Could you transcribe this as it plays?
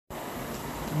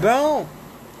Bon,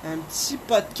 un petit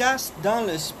podcast dans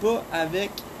le spa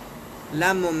avec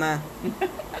la maman.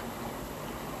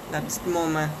 La petite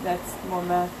maman. La petite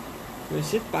maman. Je vais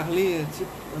essayer de parler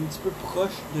un petit peu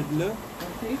proche de là.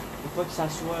 OK. Pour pas que ça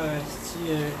soit si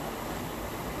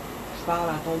je parle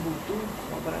à ton bout de tout.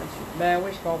 Tu comprends-tu? Ben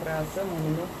oui, je comprends ça, mon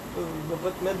Lilo. Je vais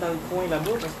pas te mettre dans le coin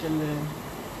là-bas parce que les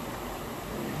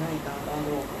gens ils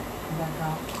t'entendront pas.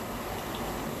 D'accord.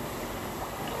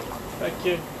 Fait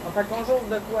que, On fait qu'on jase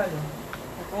de quoi, là?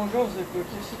 on jase de quoi?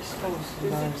 Qu'est-ce qui se passe dans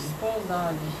la Qu'est-ce qui vie? se passe dans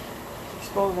la vie? Qu'est-ce qui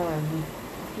se passe dans la vie?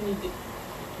 Aucune idée.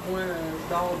 Moi, je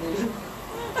dors déjà.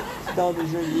 Tu dors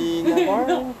déjà, il est 9h?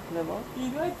 Non. 9h?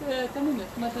 Il doit être... Attends une minute,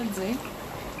 comment te le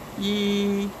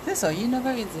dire? C'est ça, il est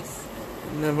 9h10.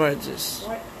 9h10.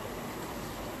 Ouais.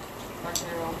 Fait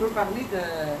on peut parler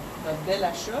de notre bel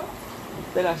achat.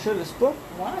 Bel achat, le spa?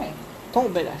 Ouais. Ton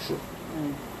bel achat.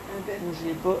 Un bel... Moi,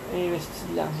 j'ai pas investi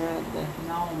de l'argent là-dedans.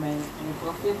 Non, mais on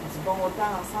profite du bon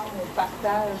temps ensemble, on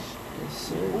partage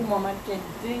C'est des sûr. beaux moments de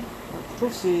qualité. Je trouve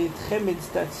que c'est très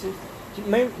méditatif. Puis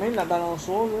même la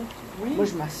balançoire, là, Oui. moi,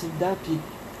 je m'assieds dedans, puis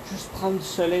juste prendre du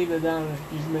soleil dedans, là,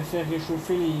 puis je me fais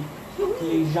réchauffer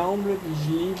les jambes, là, puis je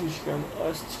lis, puis je suis comme, ah,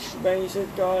 c'est que je suis bien ici, le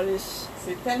calice.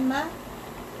 C'est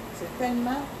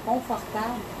tellement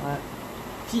confortable. Ouais.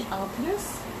 Puis en plus,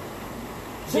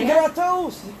 C'est Gra-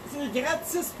 gratos! c'est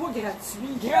gratis, pas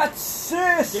gratuit. Gratis!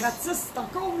 Gratis, c'est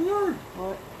encore mieux.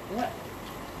 Ouais. Ouais.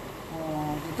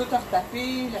 On peut tout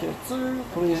retaper, la Ok. couture.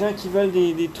 Pour les gens qui veulent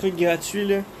des trucs gratuits,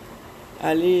 là,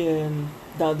 allez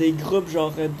dans des groupes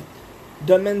genre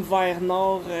Domaine Vert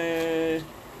Nord,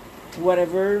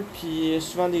 whatever, puis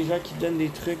souvent des gens qui donnent des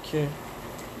trucs.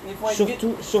 Mais faut être vite.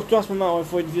 Surtout en ce moment, il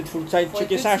faut être vite, faut que tu ailles Faut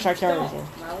checker être ça à vite sur le chacun. piton. Genre.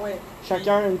 Ben ouais.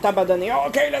 Chacun une table à donner.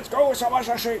 OK, let's go, ça va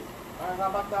chercher. Un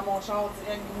rembarque dans mon char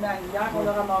direct du mal. Hier, on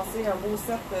a ramassé un beau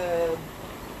set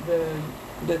de...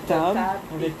 De table, table.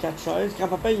 avec 4 chaises.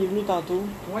 Grand-papa, il est venu tantôt.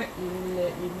 Ouais, il est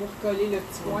venu recoller le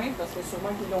petit coin, parce que sûrement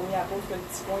qu'ils l'ont mis à cause que le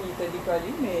petit coin il était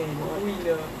décollé, mais oui, il Je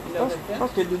l'a pense, refait. je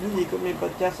pense que Doudou, il écoute mes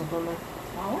podcasts en ce moment.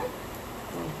 Ah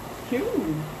ouais?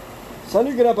 Cool!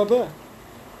 Salut, grand-papa!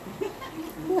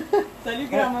 Salut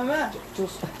grand-maman! Je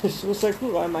trouve ça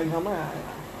cool. Ouais, ma grand-mère,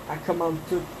 elle commande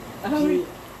tout. Ah Puis, oui?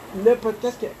 le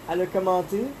podcast qu'elle a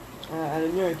commenté, elle a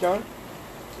mis un cœur.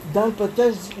 Dans le podcast,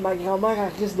 je dis que ma grand-mère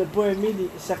elle risque de pas aimer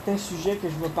certains sujets que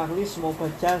je vais parler sur mon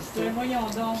podcast. Mais voyons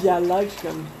donc! Puis elle like, je suis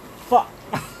comme fuck!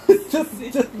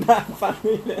 toute ma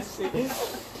famille le sait.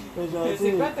 Mais genre, tu C'est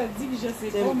sais, quoi t'as dit que je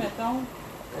sais pas, mettons?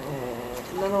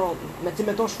 non, mais tu sais,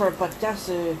 mettons, je fais un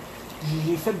podcast,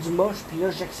 j'ai fait du moche, puis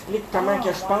là, j'explique comment Ah,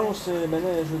 que je ouais. pense. Ben là,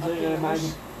 je veux Ok, dire, moi,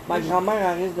 ma grand-mère,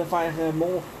 elle risque de faire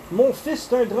mon fils,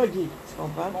 c'est un drogué. Tu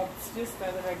comprends? Mon petit-fils c'est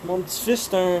un dragueur. Mon petit-fils,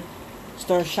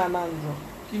 c'est un chaman, genre.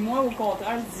 Puis moi, au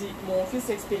contraire, je dis, mon fils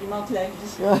expérimente la vie.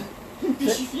 Ouais. Puis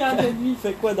je suis fière de lui. Il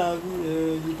fait quoi dans la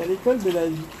vie? Il est à l'école de la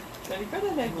vie. C'est à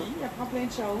l'école de la vie, il apprend plein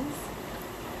de choses.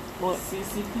 Ouais.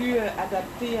 C'est plus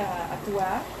adapté à toi,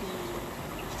 puis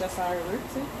je te sens heureux,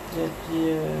 tu sais. Et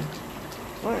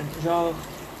puis, ouais, genre,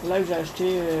 là,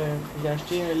 j'ai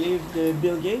acheté un livre de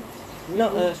Bill Gates. Non,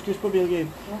 excuse pas Bill Gates.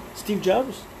 Ouais. Steve Jobs.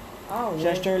 Ah ouais. J'ai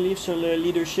acheté un livre sur le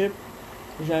leadership.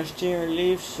 J'ai acheté un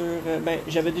livre sur... ben,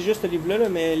 j'avais déjà ce livre-là, là,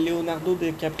 mais Leonardo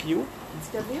DiCaprio.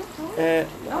 DiCaprio, toi?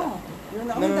 Non.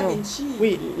 Leonardo Non, non, da non. Vinci.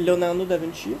 Oui, Leonardo da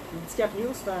Vinci. DiCaprio,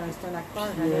 c'est un acteur.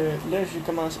 Puis, là, j'ai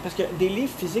commencé... Parce que des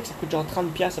livres physiques, ça coûte genre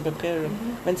 30$ à peu près. Là.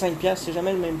 Mhm. 25$, c'est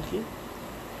jamais le même prix.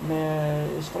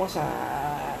 Mais ça commence à...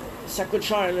 Ça coûte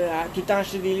cher, là. À tout le temps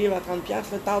acheter des livres à 30$.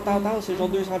 Là, c'est genre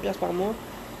 200$ par mois.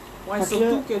 Ouais, Fait que surtout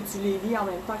là- que tu les lis en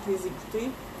même temps que les écouter.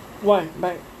 Ouais,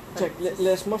 ben... Check, Fait que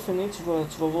laisse-moi finir, tu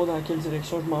vas voir dans quelle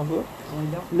direction je m'en vais. Oui,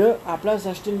 donc. Là, à la place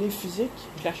d'acheter le livre physique,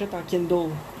 je l'achète en Kindle.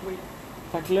 Oui.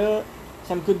 Fait que là,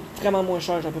 ça me coûte vraiment moins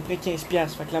cher, j'ai à peu près 15$.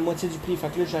 Fait que la moitié du prix. Fait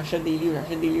que là, j'achète des livres.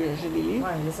 Ouais,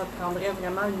 mais ça te prendrait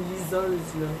vraiment une liseuse,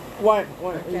 là. Ouais,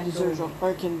 Un une Kindle. genre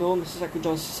un Kindle, mais ça coûte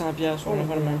genre 600$. Oh, Ouais,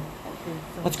 vraiment.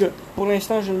 Ok. En tout cas, pour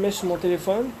l'instant, je le mets sur mon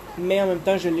téléphone, mais en même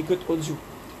temps, je l'écoute audio.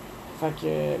 Fait que,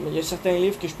 mais il y a certains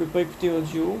livres que je peux pas écouter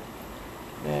audio.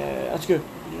 En tout cas,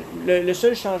 le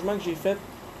seul changement que j'ai fait,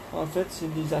 en fait, c'est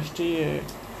de les acheter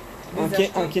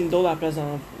en Kindle à la place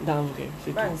dans vrai.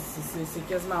 C'est Ben, c'est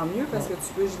quasiment mieux parce que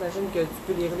tu peux, j'imagine que tu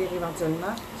peux les relire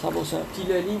éventuellement. tout. 100%. Puis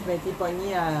le livre, ben, t'es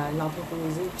pogné à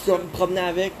l'entreposer. Puis comme me promener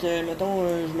avec, mettons,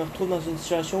 je me retrouve dans une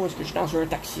situation où est-ce que je suis dans un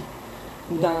taxi.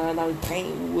 Ou dans le train,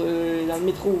 ou dans le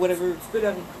métro, whatever. Tu peux le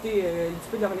réécouter, tu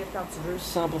peux le relire quand tu veux.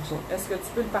 100%. Est-ce que tu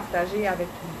peux le partager avec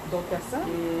d'autres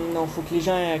personnes? Non, faut que les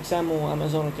gens aient accès à mon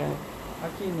Amazon account.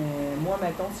 Ok, mais moi,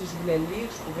 mettons, si je voulais le lire,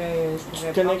 je pourrais Tu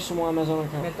te connectes sur mon Amazon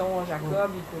account. Mettons,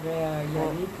 Jacob, il pourrait y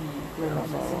aller, puis Ouais,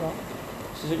 c'est bon.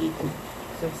 c'est ça qui est cool.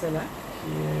 C'est excellent.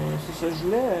 Puis c'est ça, je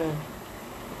voulais...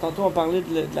 tantôt, on parlait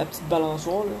de la petite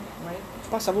balançoire, là. Oui. Tu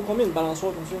penses que ça vaut combien une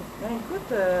balançoire comme ça? Ben écoute,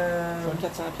 Genre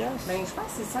 400 piastres? ben je pense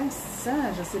que c'est 500-600,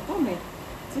 je sais pas, mais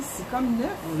tu sais, c'est comme neuf,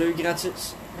 On l'a eu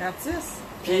gratis. gratis.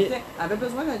 Puis- Elle avait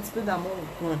besoin d'un petit peu d'amour.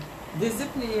 Ouais. Dézippe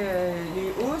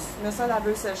les housses, mets ça à la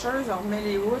laveuse sécheuse, on remet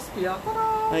les housses, puis là,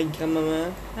 tada! Avec grand-maman.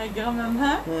 Avec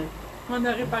grand-maman, Ouais. on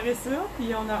a réparé ça, puis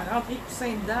on a rentré le coussin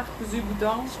dedans, recousu les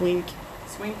boutons, Swink.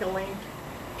 swinkling.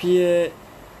 Puis,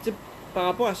 tu sais, par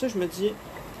rapport à ça, je me dis...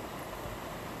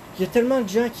 Il y a tellement de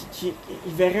gens qui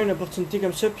ils verraient une opportunité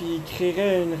comme ça, puis ils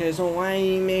créeraient une raison.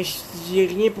 Ouais, mais j'ai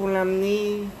rien pour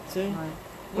l'emmener, tu sais. Ouais.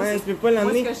 Moi, Ouais, c'est- je peux pas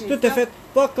l'emmener. moi, ce que j'ai Tout est fait- fait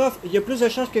fuck off. Il y a plus de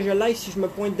chances que je l'aille si je me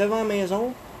pointe devant la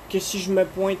maison que si je me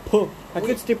pointe pas. Fait que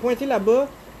Oui. là, tu t'es pointé là-bas,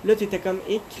 là, t'étais comme,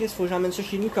 hé, Chris, faut que j'emmène ça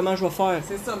chez nous, comment je vais faire?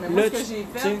 C'est ça, mais moi, Là, ce que tu- j'ai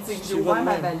tu fait, sais, c'est que tu j'ai vas ouvert de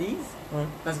ma même. valise, Ouais.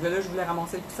 parce que là, je voulais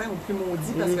ramasser le coussin au plus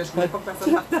maudit, parce Mhm. que je voulais Ouais. pas que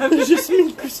personne partage avec. J'ai juste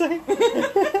mis le coussin.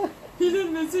 Puis là,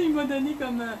 le monsieur, il m'a donné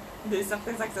comme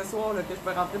certains accessoires là, que je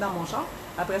peux rentrer dans mon char.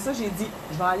 Après ça, j'ai dit,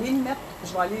 je vais aller mettre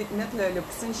le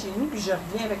coussin chez nous, puis je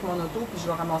reviens avec mon auto, puis je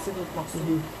vais ramasser d'autres morceaux.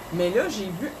 Mhm. Mais là, j'ai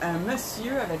vu un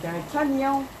monsieur avec un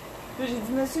camion. Là, j'ai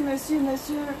dit, monsieur,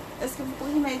 est-ce que vous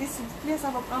pourriez m'aider, s'il vous plaît? Ça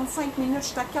va prendre 5 minutes, je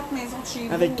suis à 4 maisons de chez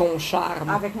vous. Avec ton charme.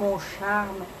 Avec mon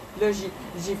charme. Là, j'ai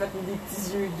fait des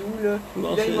petits yeux doux, là. Bon,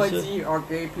 Puis là, il c'est m'a ça. dit, OK.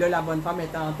 Puis là, la bonne femme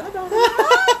était en tas.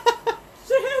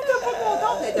 J'étais pas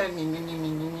contente. Elle était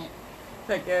gna.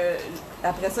 Fait que,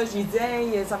 après ça, j'ai dit,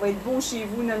 hey, ça va être beau chez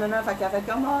vous, non. Fait qu'elle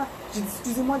fait comme, ah, j'ai dit,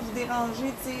 excusez-moi de vous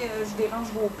déranger, tu sais, je dérange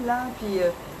vos plans, puis,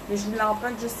 mais je vous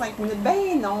l'emprunte juste 5 minutes.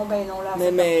 Ben non,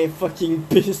 là. Mais fucking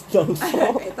piste dans le fond.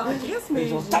 Elle est en crise, mais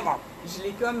Ils ont tabac. je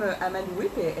l'ai comme amadouée,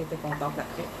 puis elle était contente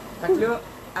après. Fait que là,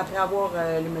 après avoir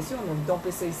le monsieur, on a dompé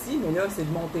ça ici, mais là, c'est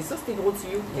de monter ça, c'était gros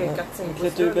tuyaux, Ouais. 4-5 Là,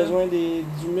 pouces. tu as eu là. besoin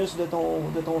du muscle de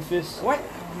ton fils. Ouais,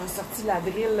 on a sorti la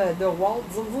drill de Walt,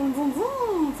 zoom, zoom, zoom,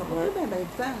 zoom. Ça prend Ouais. bien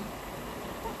de temps.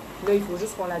 Là, il faut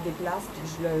juste qu'on la déplace, puis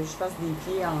je fasse des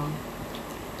pieds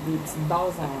des petites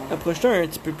bases Approche-toi un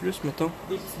petit peu plus, mettons.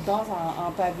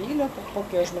 en pavé, là, pour pas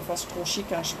que je me fasse trop chier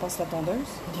quand je passe la tondeuse.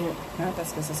 Hein,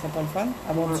 parce que ça serait pas le fun.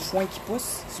 Avoir Ouais. du foin qui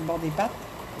pousse sur le bord des pattes.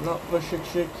 Non, pas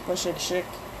chic. Pas chic.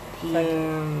 Puis, Fait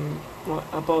ouais,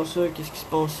 à part ça, qu'est-ce qui se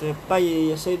passe? Pas,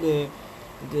 il essaie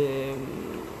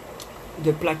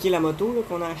de plaquer la moto là,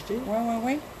 qu'on a acheté.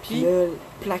 Ouais. Puis Puis, là,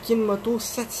 plaquer une moto,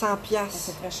 700 c'est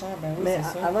piastres. très cher, ben oui, Mais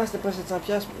c'est ça. avant, c'était pas 700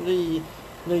 piastres.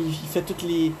 Là, il fait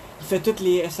toutes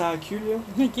les SAQ,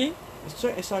 là. OK. C'est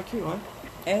ça, SAQ, ouais?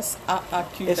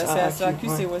 S-A-A-Q. SAAQ, SAAQ,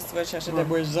 ouais. c'est où est-ce que tu vas chercher de Ouais. la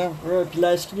boisson. Ouais, puis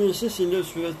la SQ, c'est là,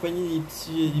 tu vas te pogner des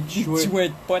petits jouets. Tu vas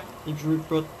être pote. Des petits jouets de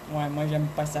potes. Ouais, moi, j'aime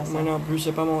pas ça. Moi non plus,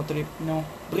 c'est pas mon trip. Non.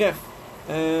 Bref,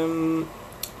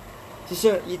 c'est ça,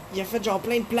 il a fait genre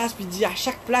plein de places, puis il dit à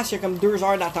chaque place, il y a comme 2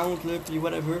 heures d'attente, là, puis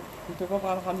whatever. Tu peux pas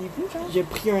prendre rendez-vous, genre? Il a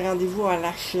pris un rendez-vous à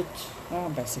la chute. Ah,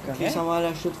 ben c'est Puis il correct. s'en va à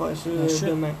la chute faire ça La chute.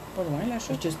 demain. Pas loin, la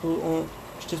chute.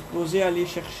 J'étais supposé aller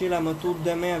chercher la moto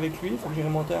demain avec lui, faut que j'ai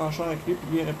remonté en char avec lui, puis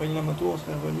lui il aurait pogné la moto, on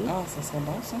serait revenu. Ah, ça serait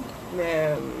bon, ça. Mais,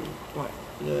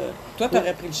 ouais. Toi,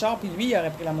 t'aurais pris le char, puis lui, il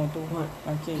aurait pris la moto. Ouais.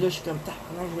 OK. Puis là, je suis comme,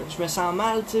 je me sens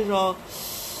mal, tu sais, genre,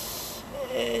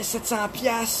 700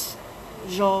 piastres,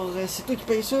 genre, c'est toi qui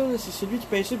payes ça, là, c'est lui qui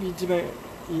paye ça, puis il dit, ben,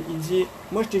 il dit,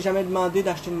 moi, je t'ai jamais demandé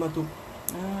d'acheter une moto.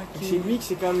 Ah, Fait OK. que c'est lui qui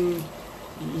c'est comme,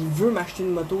 il veut m'acheter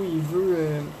une moto, il veut,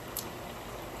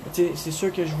 tu sais, c'est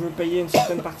sûr que je veux payer une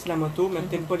certaine partie de la moto, mais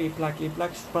peut-être pas les plaques. Les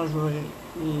plaques, je pense que je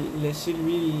vais laisser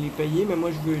lui les payer, mais moi,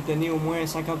 je veux donner au moins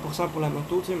 50% pour la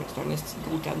moto, tu sais, mais c'est un esti de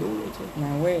gros cadeau, là, tu sais. Ben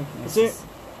oui. mais Tu sais,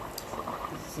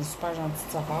 c'est super gentil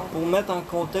de sa part. pour mettre en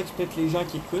contexte peut-être les gens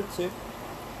qui écoutent, tu sais,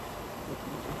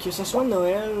 que ce soit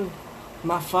Noël,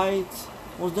 ma fête,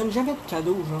 on se donne jamais de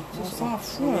cadeaux, genre. On Tu sais, s'en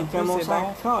fout on un est peu, comme on c'est s'en bon.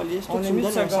 calisse. Toi, On tu aime me mieux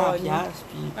donnes se un 100 gagner. piastres,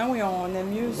 puis Ah oui, on aime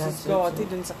mieux That's se it, gâter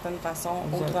ça. d'une certaine façon,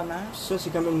 Exact. autrement. ça, c'est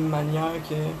comme une manière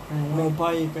que mon père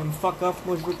est comme fuck off,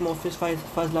 moi je veux que mon fils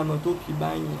fasse de la moto, puis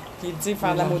bang. Puis tu sais,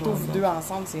 faire de la L'argent, moto, vous là. deux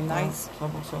ensemble, c'est nice.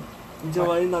 100%. Il dit, on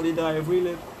va aller dans des driveways,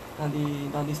 là,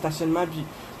 dans des stationnements, puis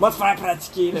moi te faire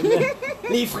pratiquer, là,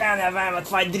 les freins en avant, va te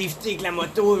faire drifter avec la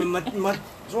moto,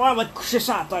 tu vois, on va te coucher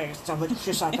sur la terre, ça va te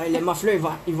coucher sur la terre, le muffler,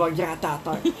 il va gratter à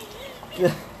terre. Puis là,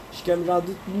 je suis comme, j'en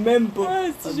doute même pas. Ah,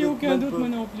 J'en si j'ai doute aucun même doute, pas. moi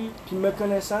non plus. Puis me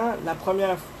connaissant, la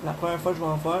première fois que je vais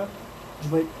en faire, je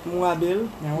vais être moins habile,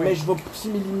 Ah oui. mais je vais pousser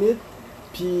mes limites.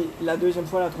 Puis la deuxième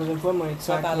fois, la troisième fois, moi être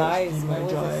Tu vas être à sac, l'aise, puis moi, ben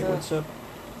oui, genre, c'est hey, ça. what's up?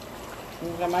 Faut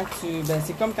vraiment que tu. Ben,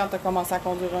 c'est comme quand t'as commencé à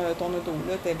conduire ton auto.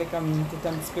 Là, t'étais un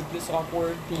petit peu plus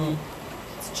awkward, puis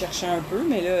tu te cherchais un peu,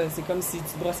 mais là, c'est comme si tu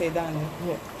te brossais les dents, là.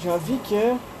 Yeah. J'ai envie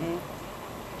que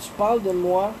tu parles de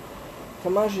moi,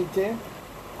 comment j'étais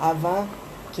avant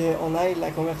qu'on aille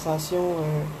la conversation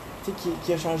tu sais,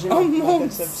 qui a changé Oh ma mon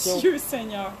perception. Dieu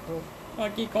Seigneur!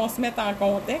 OK, qu'on se mette en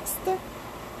contexte.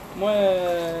 Moi,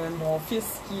 mon fils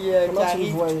qui Comment tu le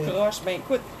arrive voyais? tout croche, ben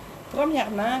écoute,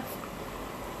 premièrement,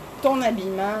 ton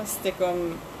habillement, c'était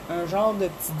comme un genre de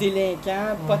petit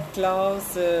délinquant, pas de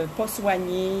classe, pas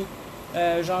soigné,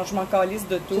 genre je m'en calisse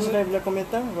de tout. Tu rêves là combien de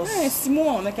temps? Genre, 6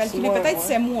 mois, on a calculé, 6 mois, peut-être ouais.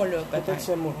 7 mois là, Peut-être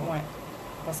 7 mois. Ouais.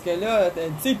 Parce que là, tu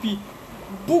sais, puis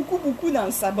beaucoup dans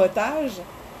le sabotage.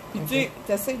 Puis tu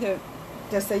sais,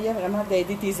 t'essayais vraiment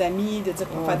d'aider tes amis, de dire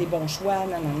pour faire des bons choix,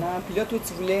 nanana. Puis là, toi,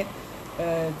 tu voulais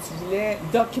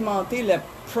documenter le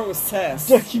process.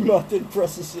 Documenter le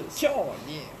processus.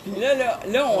 Puis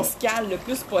là, on se cale le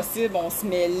plus possible, on se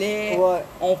mêlait, Ouais.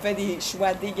 on fait des choix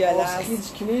On dégueulasses. se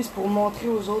ridiculise pour montrer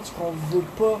aux autres ce qu'on veut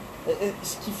pas,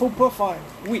 ce qu'il faut pas faire.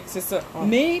 Oui, c'est ça. Ouais.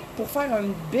 Mais pour faire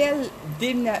une belle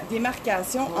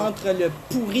démarcation entre le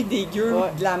pourri dégueu,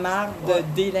 Ouais. de la marde, Ouais. de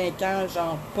délinquant,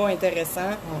 genre pas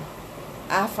intéressant,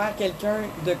 à faire quelqu'un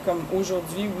de comme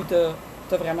aujourd'hui où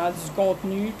t'as vraiment du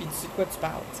contenu puis tu sais de quoi tu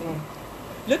parles. Tu sais.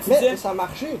 Là, tu Mais disais. ça a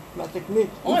marché, ma technique.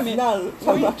 Au Ouais, mais- final,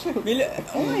 ça a oui, marché.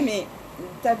 mais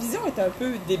ta vision est un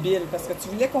peu débile parce que tu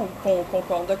voulais qu'on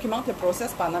documente le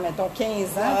process pendant, mettons, 15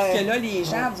 ans, Ouais. puis que là, les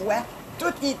gens voient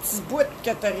tous les petits bouts que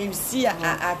tu as réussi à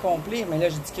accomplir. Mais là,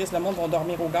 j'ai dit, Chris, le monde va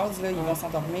dormir au gaz, là, ils vont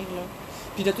s'endormir. Là.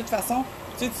 Puis de toute façon,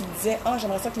 tu disais,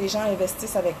 j'aimerais ça que les gens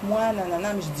investissent avec moi,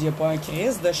 nanana, mais je dis, il n'y a pas un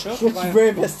Chris de chat. Toi, tu veux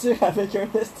investir avec un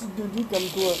petit doudou comme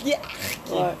toi. Yeah.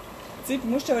 Ouais. Tu sais, puis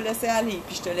moi, je te laissais aller,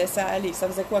 puis je te laissais aller. Ça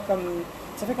faisait quoi comme.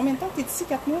 Ça fait combien de temps que t'es ici?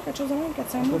 4 mois, quelque chose de même?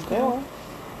 4-5 À mois? peu près, ouais.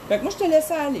 Fait que moi, je te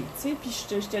laissais aller, tu sais, puis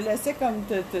je te laissais comme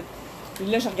Puis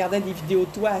là, je regardais des vidéos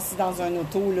de toi assis dans un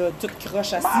auto, là, toute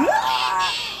croche assis.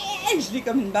 Je l'ai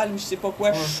comme une balle ou je sais pas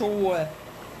quoi, chaud,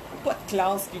 pas de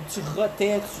classe, puis tu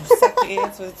rotais, tu sacrais,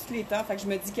 tu faisais tous les temps. Fait que je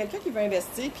me dis, quelqu'un qui veut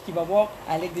investir, puis qui va voir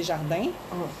Alec Desjardins,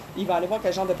 il va aller voir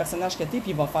quel genre de personnage que t'es,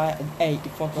 puis il va faire, hey,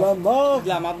 il faut La mort! de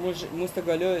la merde. Moi, ce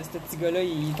gars-là, ce petit gars-là,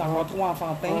 il est encore trop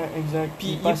enfantin. Ouais, exact. Puis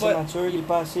il est pas assez pas- mature, il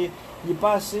est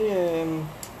pas assez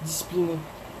discipliné.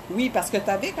 Oui, parce que tu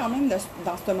avais quand même, dans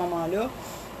ce moment-là,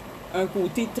 un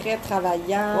côté très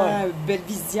travaillant, Ouais. belle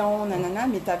vision, nanana,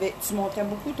 mais tu montrais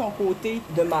beaucoup ton côté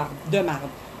De marde. de marde.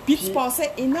 Puis tu Puis-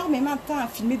 passais énormément de temps à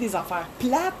filmer des affaires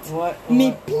plates, Ouais. mais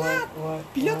ouais, plates. ouais,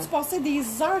 Puis là, ouais. tu passais des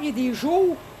heures et des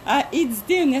jours à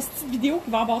éditer une petite vidéo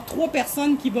qui va avoir 3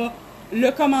 personnes qui vont le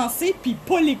commencer puis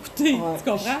pas l'écouter. Ouais. Tu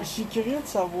comprends? Je suis curieux de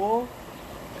savoir,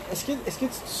 est-ce que tu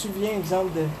te souviens,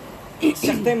 exemple, de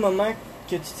certains moments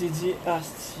que tu t'es dit,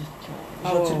 si.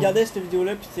 Genre, tu ouais. regardais cette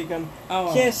vidéo-là, puis tu t'es comme, Ah ouais.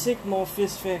 qu'est-ce que mon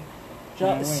fils fait? Genre,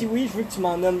 Ben ouais. si oui, je veux que tu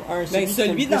m'en nommes un. Ben, qui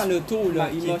celui t'a dans le l'auto, plus là,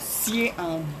 marqué. il m'a scié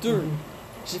en deux.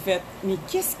 J'ai fait, mais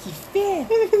qu'est-ce qu'il fait?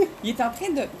 Il est en train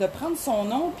de prendre son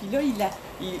nom, puis là,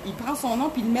 il prend son nom,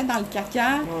 puis il le met dans le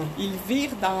caca, il le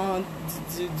vire dans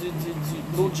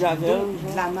L'eau de Javel,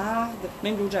 de la marde.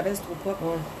 Même l'eau de Javel, c'est trop propre.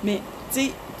 Ouais. Mais, tu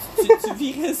sais, tu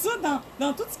virais ça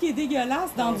dans tout ce qui est dégueulasse,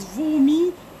 dans du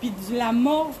vomi, puis de la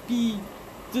morve, puis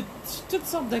toutes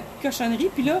sortes de cochonneries.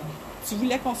 Puis là, tu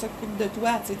voulais qu'on s'occupe de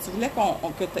toi, tu sais, tu voulais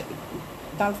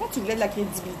dans le fond, tu voulais de la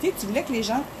crédibilité, tu voulais que les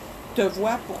gens te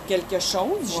voient pour quelque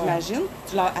chose, j'imagine.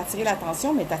 Tu leur attirais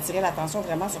l'attention, mais tu attirais l'attention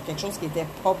vraiment sur quelque chose qui était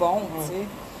pas bon, tu sais.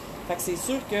 Fait que c'est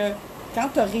sûr que quand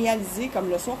tu as réalisé, comme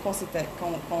le soir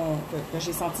que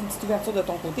j'ai senti une petite ouverture de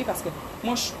ton côté, parce que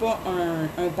moi, je suis pas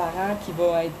un parent qui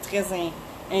va être très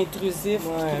intrusif,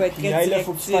 qui va être puis, très hey, là,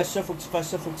 faut que tu directif. fasses ça, faut que tu fasses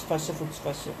ça, faut que tu fasses ça, faut que tu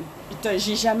fasses ça.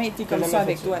 J'ai jamais été comme T'as ça jamais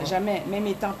avec fait toi, ça, ouais. jamais. Même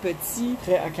étant petit,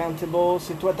 Très accountable,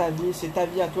 c'est toi ta vie, c'est ta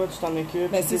vie à toi, tu t'en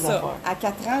occupes, ben c'est c'est tes ça. affaires. À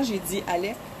 4 ans, j'ai dit,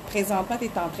 Alex, présentement, tu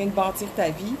es en train de bâtir ta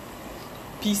vie,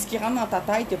 puis ce qui rentre dans ta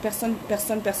tête, il n'y a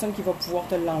personne qui va pouvoir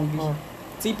te l'enlever. Ouais.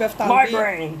 Tu sais, ils peuvent My t'enlever.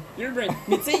 brain! Your brain.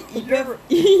 Mais tu sais,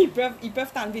 ils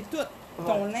peuvent t'enlever tout.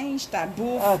 Ton linge, ta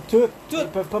bouffe. Ah, tout. Tout. Ils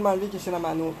peuvent pas m'enlever que c'est dans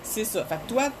ma note. C'est ça. Fait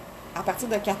que toi, à partir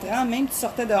de 4 ans, même tu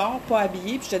sortais dehors, pas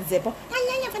habillé, puis je te disais pas, ah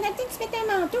là, il faudrait peut-être que tu mettes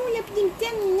un manteau, là, puis des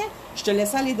mitaines, là. Je te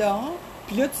laissais aller dehors,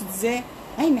 puis là, tu disais,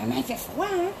 hey, maman, il fait froid,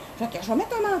 hein? Fait que je vais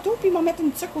mettre un manteau, puis je vais mettre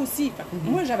une tuque aussi. Fait que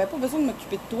moi, j'avais pas besoin de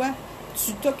m'occuper de toi.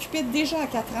 Tu t'occupais déjà à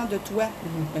 4 ans de toi.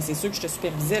 Mais c'est sûr que je te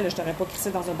supervisais, là, je t'aurais pas crissé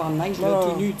dans un banc de neige, là,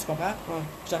 Non. pieds nus, tu comprends? Ouais.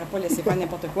 Je t'aurais pas laissé faire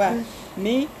n'importe quoi.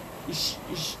 Mais je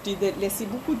t'ai laissé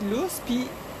beaucoup de lousse, puis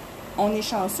on est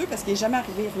chanceux parce qu'il n'est jamais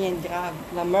arrivé rien de grave.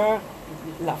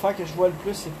 L'affaire que je vois le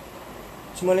plus, c'est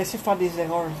tu m'as laissé faire des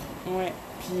erreurs, Ouais.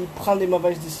 puis prendre des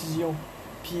mauvaises décisions.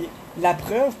 Puis la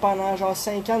preuve, pendant genre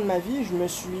 5 ans de ma vie, je me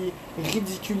suis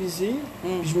ridiculisé,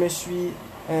 puis je me suis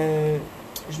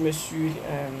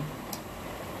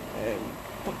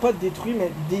pas détruit,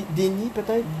 mais déni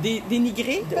peut-être.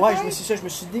 Dénigré, peut-être? Ouais, je me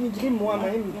suis dénigré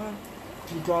moi-même. Ouais.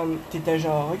 Puis comme, t'étais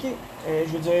genre, ok,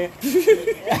 je veux dire,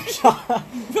 genre,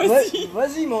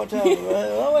 vas-y mon chum,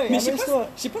 ouais, Mais je amuse-toi.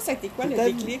 sais pas ça a été quoi le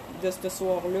Peut-être- déclic de ce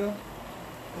soir-là.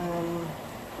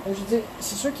 Je veux dire,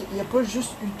 c'est sûr qu'il n'y a pas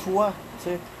juste eu toi, tu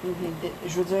sais. Et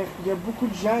je veux dire, il y a beaucoup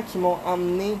de gens qui m'ont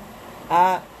emmené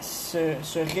à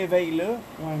ce réveil-là,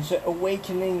 Ouais. ce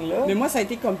awakening-là. Mais moi, ça a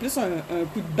été comme plus un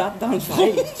coup de batte dans le front.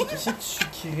 Hey, qu'est-ce que tu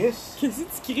crisses? Qu'est-ce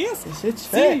que tu crisses? Qu'est-ce que tu Tu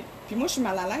fais? sais, puis moi, je suis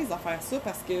mal à l'aise à faire ça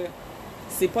parce que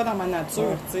c'est pas dans ma nature,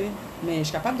 Ouais. tu sais. Mais je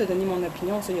suis capable de donner mon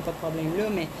opinion, ça, il n'y a pas de problème là.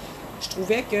 Mais je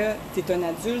trouvais que tu es un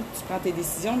adulte, tu prends tes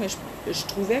décisions, mais je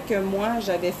trouvais que moi,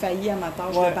 j'avais failli à ma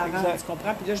tâche Ouais, de parent, exact. tu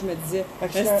comprends? Puis là, je me disais, Fait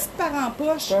que ce c'est un- petit parent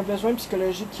poche. C'est un besoin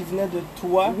psychologique qui venait de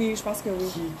toi, Oui, je pense que oui.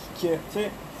 tu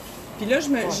sais, Puis là,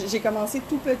 Ouais. j'ai commencé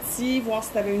tout petit, voir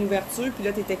si tu avais une ouverture, puis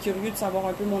là, tu étais curieux de savoir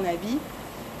un peu mon avis.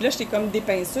 Puis là, je t'ai comme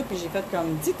dépeint ça, puis j'ai fait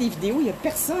comme, tu sais, tes vidéos, il n'y a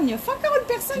personne, il y a fuck all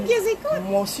personne qui les écoute.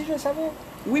 moi aussi je le savais.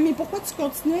 Oui, mais pourquoi tu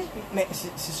continuais? Mais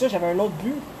c'est ça, j'avais un autre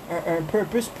but, un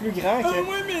purpose plus grand que... Ah,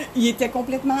 oui, mais il était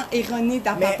complètement erroné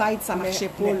dans Mais- ta tête, ça marchait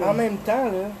pas. mais là. en même temps,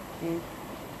 là, Mm.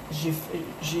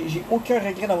 j'ai aucun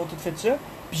regret d'avoir tout fait ça.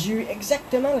 Puis j'ai eu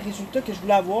exactement le résultat que je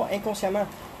voulais avoir inconsciemment.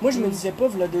 Moi, je me disais pas,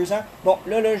 il y a 2 ans, bon,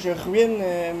 là, je ruine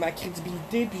ma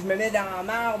crédibilité, puis je me mets dans la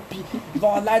marde, puis je vais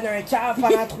avoir l'air d'un cave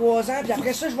pendant 3 ans, puis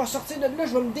après ça, je vais sortir de là,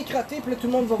 je vais me décrotter, puis là, tout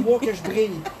le monde va voir que je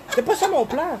brille. C'était pas ça mon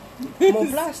plan. Mon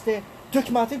plan, c'était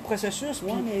documenter le processus, puis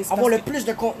Ouais, mais c'est avoir parce le plus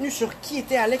de contenu sur qui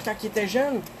était Alec quand il était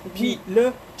jeune. Puis Puis,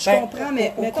 là, je comprends,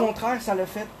 mais au mettons- contraire, ça l'a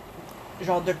fait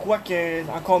genre de quoi que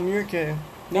encore mieux que...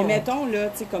 Mais Non, mettons, là,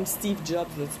 tu sais, comme Steve Jobs,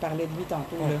 là, tu parlais de lui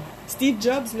tantôt, Ouais. là. Steve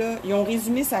Jobs, là, ils ont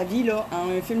résumé sa vie, là, en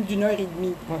un film d'1 heure et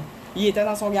demie. Ouais. Il était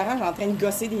dans son garage en train de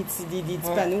gosser des petits Ouais.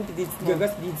 panneaux, puis des petites Ouais.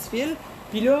 gogosses, puis des petits fils.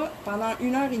 Puis là, pendant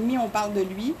 1 heure et demie, on parle de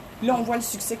lui. Puis là, on voit le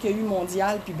succès qu'il y a eu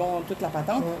mondial, puis bon, toute la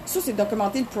patente. Ouais. Ça, c'est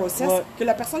documenter le process, Ouais. que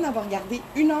la personne, elle va regarder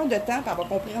 1 heure de temps, puis elle va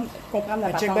comprendre la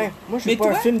Mais check patente. bien, moi je Mais veux pas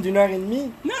toi- un film d'1 heure et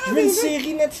demie. Non, Je veux mais une oui.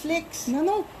 série Netflix. Non,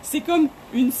 non, c'est comme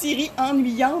une série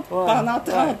ennuyante Ouais. pendant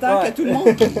 30 ans Ouais. que tout le monde...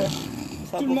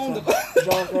 100%. Tout le monde-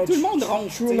 Genre, tout le monde ronge,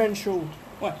 tu sais. Truman Show.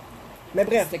 Ouais. Mais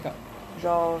bref, C'était comme...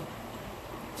 genre,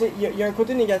 tu sais, il y a un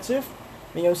côté négatif,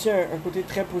 mais il y a aussi un côté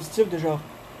très positif de genre,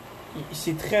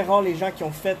 c'est très rare les gens qui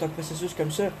ont fait un processus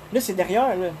comme ça. Là, c'est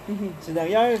derrière, là. Mhm. C'est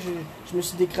derrière, je me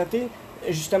suis décroté.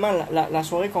 Justement, la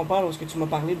soirée qu'on parle, où est-ce que tu m'as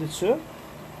parlé de ça,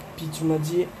 puis tu m'as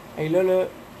dit, hey là,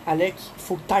 Alec, il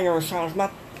faut que tu ailles un changement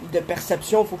de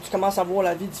perception, il faut que tu commences à voir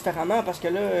la vie différemment, parce que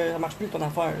là, ça marche plus ton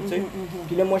affaire, tu sais. Mhm, mhm.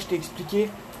 Puis là, moi, je t'ai expliqué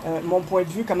mon point de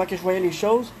vue, comment que je voyais les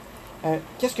choses,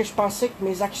 qu'est-ce que je pensais que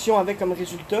mes actions avaient comme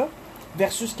résultat,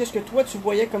 versus qu'est-ce que toi, tu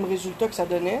voyais comme résultat que ça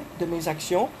donnait de mes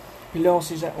actions. Puis là, on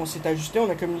s'est ajusté, on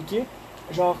a communiqué.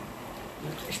 Genre,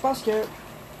 je pense que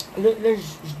là,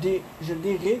 je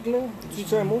dérive, là. Tu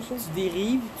dis un mot, ça? Tu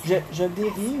dérives. Je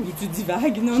dérive. Et tu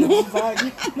divagues. Non, Je non.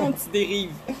 divague. Non, tu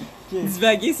dérives. Ok.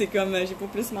 Divaguer, c'est comme, j'ai pas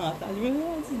plus mental.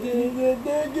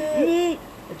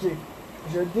 Ok.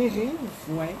 Je dérive,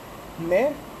 Ouais.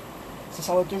 mais ça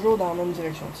s'en va toujours dans la même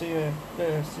direction. Tu sais,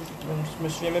 je me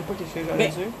souviens même pas qu'est-ce que j'allais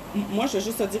Ben, dire. Moi, je veux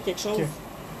juste te dire quelque chose. Ok.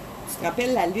 Tu te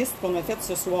rappelles la liste qu'on a faite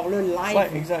ce soir-là, live? Ouais,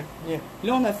 exact. Yeah.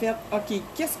 Là, on a fait, OK,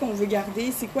 qu'est-ce qu'on veut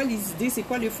garder? C'est quoi les idées? C'est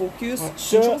quoi le focus? Ouais. Une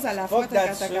Ça, chose à la fois, fuck tac,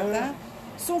 that, tac, tac, ça. tac.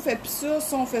 Si on fait plus ça,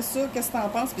 si on fait ça, qu'est-ce que t'en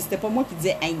penses? Puis c'était pas moi qui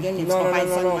disais, hey, gars, tu Non, vas non, faire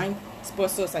non, ça non. de même. C'est pas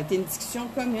ça. Ça a été une discussion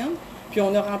commune. Puis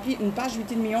on a rempli une page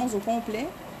 8,5 au complet.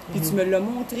 Puis tu me l'as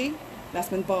montré la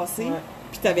semaine passée. Ouais.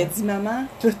 Puis t'avais dit, maman,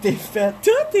 Tout est fait.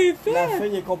 tout est fait! La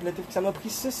feuille est complétée. Ça m'a pris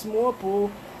 6 mois pour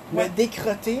Ouais. me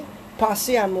décrotter,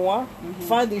 penser à moi,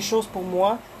 faire des choses pour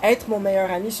moi, être mon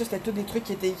meilleur ami. Ça, c'était tous des trucs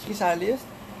qui étaient écrits sur la liste.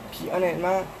 Puis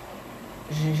honnêtement,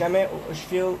 je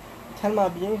feel tellement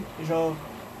bien. Genre,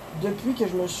 depuis que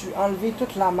je me suis enlevé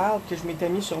toute la merde que je m'étais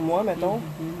mis sur moi, mettons,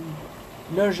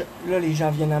 là, les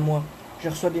gens viennent à moi. Je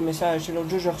reçois des messages. L'autre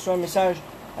jour, je reçois un message.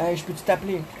 Hey, je peux-tu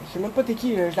t'appeler? Je sais même pas t'es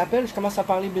qui. Je l'appelle, je commence à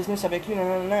parler business avec lui. Non,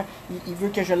 non, non. Il veut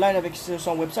que je l'aide avec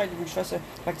son website. Il veut que je fasse ça.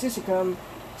 Fait que tu sais, c'est comme.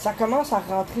 Ça commence à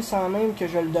rentrer sans même que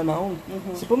je le demande.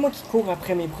 C'est pas moi qui cours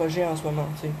après mes projets en ce moment,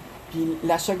 tu sais. Puis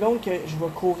la seconde que je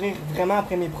vais courir vraiment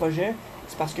après mes projets,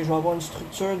 c'est parce que je vais avoir une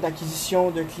structure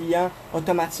d'acquisition de clients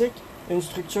automatique, une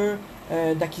structure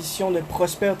d'acquisition de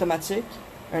prospects automatique,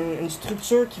 une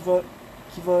structure qui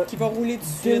va rouler du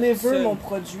suite. deliver seul. mon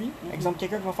produit. Exemple,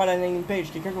 quelqu'un qui va faire la landing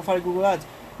page, quelqu'un qui va faire le Google Ads.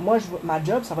 Moi, ma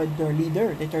job, ça va être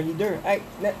d'être un leader. Hey,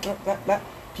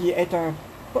 puis être un...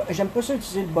 J'aime pas ça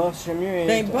utiliser le boss, j'aime mieux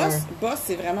Ben, être boss,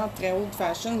 c'est vraiment très old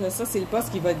fashion. Là. Ça, c'est le boss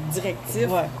qui va être directif.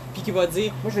 Ouais. Puis qui va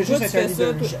dire, Moi, je vais toi, juste tu être un fais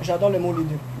ça, leader. toi- J'adore le mot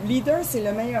leader. Leader, c'est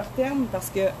le meilleur terme parce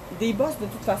que des boss, de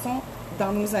toute façon,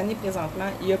 dans nos années présentement,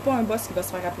 il n'y a pas un boss qui va se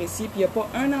faire apprécier, puis il n'y a pas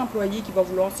un employé qui va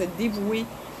vouloir se dévouer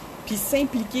puis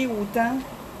s'impliquer autant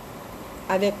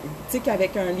avec, tu sais,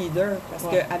 qu'avec un leader. Parce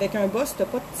qu'avec un boss, tu n'as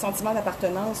pas de sentiment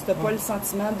d'appartenance, tu n'as pas le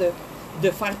sentiment de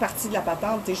faire partie de la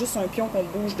patente. Tu es juste un pion qu'on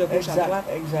bouge de gauche à droite.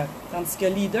 Exact. Tandis que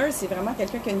leader, c'est vraiment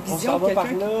quelqu'un qui a une vision, quelqu'un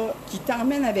qui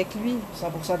t'emmène avec lui.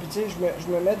 100%. Puis tu sais,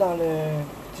 je me mets dans le...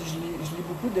 Je lis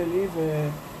beaucoup de livres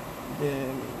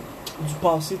du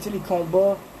passé, tu sais, les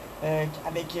combats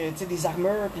avec des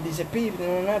armures, puis des épées,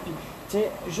 puis tu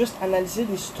sais, juste analyser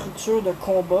les structures de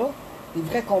combat, des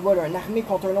vrais combats, là, une armée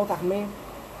contre une autre armée.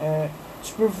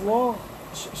 Tu peux voir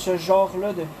ce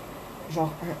genre-là de... Genre,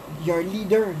 il y a un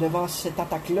leader devant cette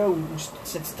attaque-là ou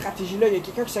cette stratégie-là. Il y a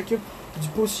quelqu'un qui s'occupe du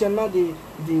positionnement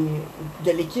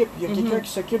de l'équipe. Il y a quelqu'un qui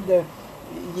s'occupe de...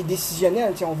 Il est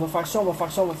décisionnel. On va faire ça, on va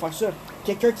faire ça, on va faire ça.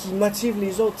 Quelqu'un qui motive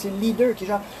les autres. C'est le leader qui est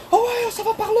genre « Oh ouais, ça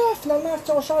va par là, finalement.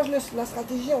 On change la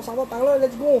stratégie, on s'en va par là.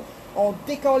 Let's go. On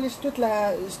décalisse tout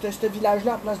ce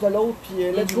village-là à la place de l'autre. Puis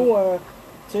let's go. »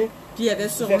 Puis il y avait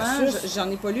sûrement, j'en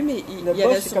ai pas lu, mais il y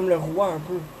avait... c'est comme le roi un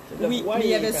peu. Oui, mais il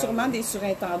y avait sûrement des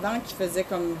surintendants qui faisaient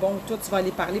comme, bon, toi, tu vas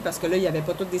aller parler, parce que là, il n'y avait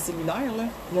pas tous des cellulaires, là.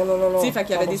 Non. Tu sais, fait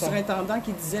qu'il y avait des surintendants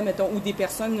qui disaient, mettons, ou des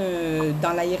personnes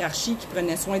dans la hiérarchie qui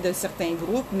prenaient soin de certains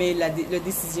groupes, mais le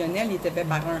décisionnel, il était fait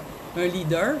par un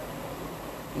leader.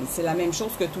 C'est la même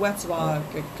chose que toi, tu vas...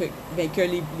 que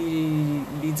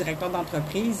les directeurs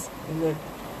d'entreprise,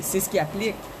 c'est ce qu'ils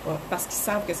appliquent. Parce qu'ils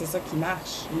savent que c'est ça qui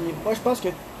marche. Et moi, je pense que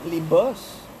les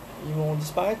boss, ils vont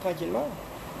disparaître tranquillement.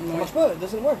 Ça marche pas, it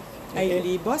doesn't work. Hey,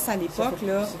 les boss à l'époque,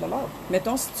 là, c'est de la merde.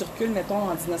 Mettons, si tu recules, mettons,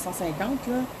 en 1950,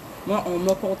 là, moi, on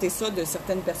m'a conté ça de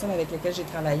certaines personnes avec lesquelles j'ai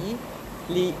travaillé.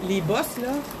 Les boss,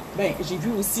 là, ben, j'ai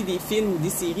vu aussi des films ou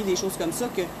des séries, des choses comme ça,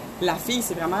 que la fille,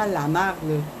 c'est vraiment la mère,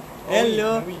 là. Elle,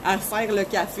 là, elle sert le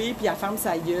café, puis elle ferme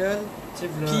sa gueule,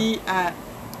 puis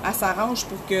elle s'arrange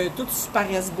pour que tout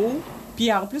paraisse beau.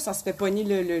 Puis en plus, elle se fait pogner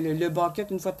le bucket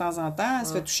une fois de temps en temps, elle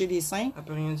se fait toucher les seins. Elle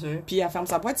peut rien dire. Puis elle ferme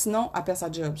sa boîte, sinon elle perd sa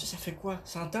job. Ça fait quoi?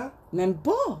 100 ans? Même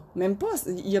pas.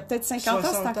 Il y a peut-être 50 ans,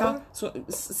 c'est encore...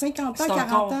 50 ans,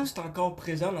 40 ans. C'est encore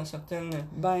présent dans certains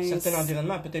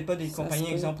environnements. Peut-être pas des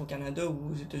compagnies, exemple, au Canada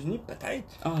ou aux États-Unis, peut-être.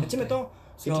 Mais tu sais, mettons,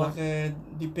 genre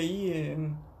des pays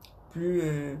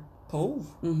plus pauvres.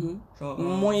 Genre,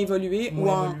 moins évolués.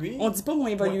 On dit pas moins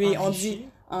évolués, on dit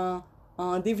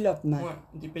en développement. Ouais,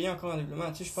 des pays encore en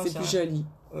développement. Tu sais, je pense c'est plus joli.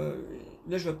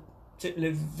 Là, tu sais,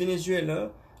 le Venezuela,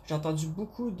 j'ai entendu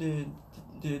beaucoup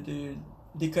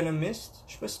d'économistes.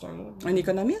 Je sais pas si c'est un mot. Un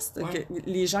économiste? Ouais.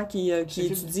 Les gens qui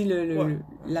étudient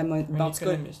la monnaie. En tout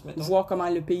cas, voir comment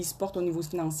le pays se porte au niveau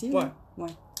financier. Ouais.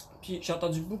 Puis j'ai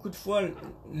entendu beaucoup de fois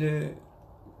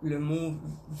le mot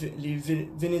les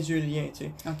Vénézuéliens, tu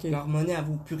sais. Okay. Leur monnaie, elle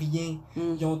vaut plus rien.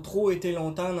 Ils ont trop été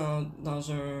longtemps dans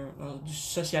du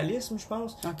socialisme, je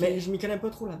pense. Mais je m'y connais pas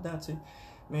trop là-dedans, tu sais.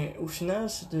 Mais au final,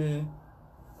 c'est de...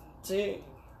 Tu sais...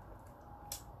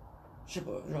 Je sais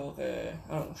pas, genre...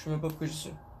 je sais même pas pourquoi je dis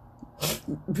ça.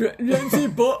 Je ne sais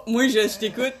pas. Moi, je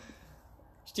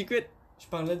t'écoute.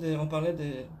 On parlait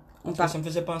de... Ça me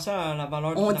faisait penser à la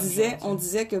valeur on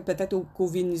disait que peut-être qu'au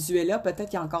Venezuela, peut-être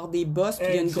qu'il y a encore des boss, puis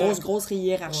il y a une grosse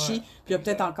hiérarchie, puis il y a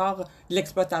peut-être encore de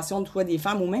l'exploitation des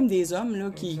femmes ou même des hommes là,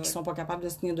 qui sont pas capables de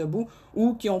se tenir debout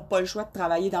ou qui ont pas le choix de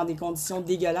travailler dans des conditions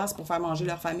dégueulasses pour faire manger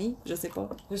leur famille. Je sais pas.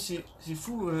 C'est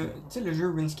fou. Tu sais, le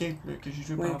jeu RuneScape là, que j'ai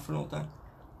joué pendant fort longtemps.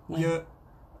 Il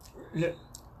y a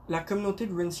la communauté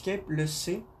de RuneScape le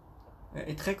sait,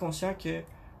 est très conscient qu'il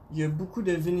y a beaucoup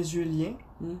de Vénézuéliens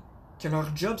que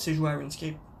leur job, c'est jouer à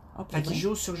RuneScape. Fait qu'ils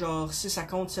jouent sur genre 6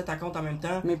 comptes, 7 comptes en même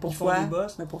temps. Mais pourquoi? Ils font des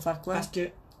boss. Mais pour faire quoi? Parce que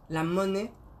la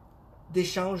monnaie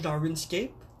d'échange dans RuneScape,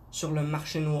 sur le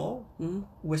marché noir,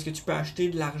 où est-ce que tu peux acheter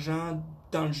de l'argent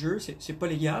dans le jeu, c'est pas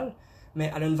légal,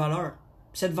 mais elle a une valeur.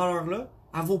 Puis cette valeur-là,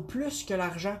 elle vaut plus que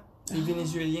l'argent des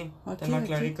Vénézuéliens. Tellement que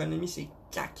leur économie, c'est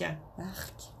caca.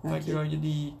 Fait que genre, il y a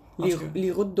des...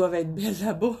 Les routes doivent être belles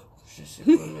là-bas. Je sais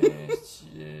pas, mais je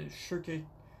suis sûr que...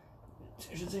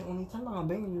 Je veux dire, on est tellement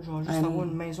bien, là, genre, juste avoir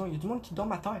une maison. Il y a du monde qui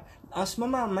dorme à terre. En ce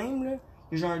moment même, là,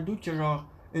 il y a genre un doute qui a genre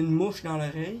une mouche dans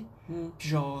l'oreille. Puis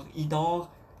genre, il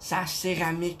dort sa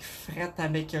céramique frette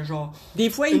avec genre... Des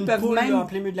fois, ils peuvent même... en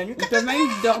plein milieu de la nuit. Ils peuvent même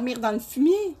dormir dans le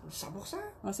fumier. 100%.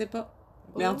 On sait pas.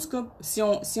 Mais en tout cas, si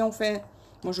on fait...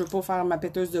 Moi, je veux pas faire ma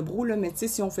péteuse de brou, là, mais tu sais,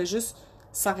 si on fait juste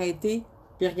s'arrêter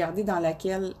puis regarder dans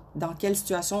quelle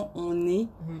situation on est.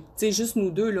 Tu sais, juste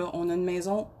nous deux, là, on a une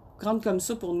maison grande comme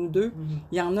ça pour nous deux.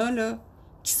 Il y en a, là,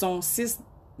 qui sont 6,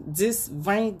 10,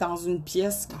 20 dans une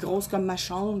pièce grosse comme ma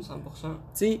chambre. 100%. Tu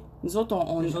sais, nous autres,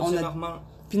 on c'est a... normal.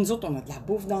 Puis nous autres, on a de la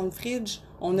bouffe dans le fridge.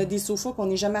 On a des sofas qu'on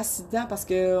n'est jamais assis dedans parce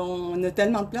qu'on a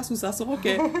tellement de place où ça sera que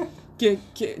tu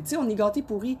sais, on est gâtés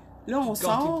pourris. Là, on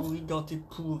sort. Gâté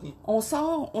pourri. On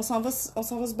sort, on s'en va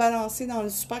se balancer dans le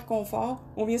super confort.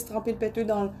 On vient se tremper le péteux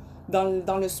dans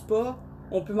le spa.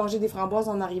 On peut manger des framboises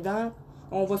en arrivant.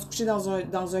 On va se coucher dans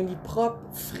un lit propre,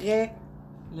 frais,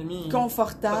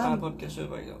 confortable. Pas tant propre que ça,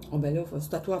 par exemple. Oh ben là,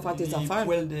 c'est à toi à faire tes affaires.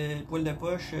 Poils de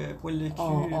poche, poils de cul,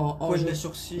 poils de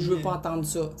sourcils. Je veux pas entendre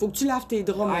ça. Faut que tu laves tes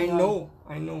draps, I know.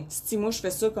 Si moi, je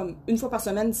fais ça comme une fois par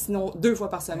semaine, sinon 2 fois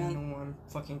par semaine. I know, I'm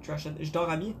fucking trash. Je dors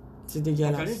habillé. C'est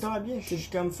dégueulasse. Je dors habillé. Je suis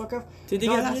comme fuck off. C'est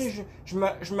dégueulasse. Je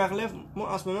me relève. Moi,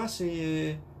 en ce moment,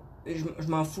 c'est... Je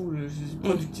m'en fous, là.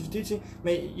 Productivité, tu sais.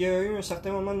 Mais il y a eu un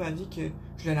certain moment de ma vie que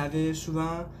je le lavais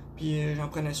souvent, puis j'en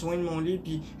prenais soin de mon lit,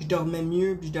 puis je dormais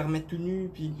mieux, puis je dormais tout nu,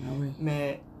 puis... Ah oui.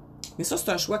 Mais ça,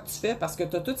 c'est un choix que tu fais parce que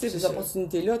tu as toutes ces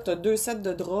opportunités-là. Tu as 2 sets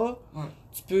de draps. Ouais.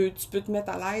 Tu peux te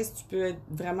mettre à l'aise. Tu peux être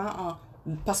vraiment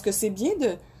en... Parce que c'est bien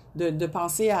de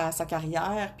penser à sa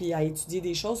carrière puis à étudier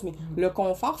des choses, mais le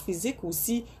confort physique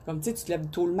aussi, comme tu sais, tu te lèves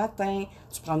tôt le matin,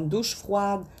 tu prends une douche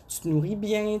froide, tu te nourris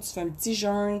bien, tu fais un petit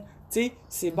jeûne, tu sais,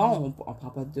 c'est bon, on prend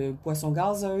pas de boisson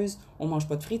gazeuse, on mange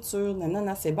pas de friture, non,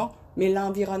 c'est bon, mais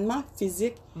l'environnement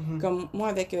physique, comme moi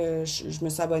avec, je me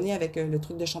suis abonnée avec le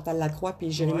truc de Chantal Lacroix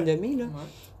puis Jérémy Demé, là,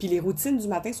 puis les routines du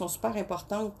matin sont super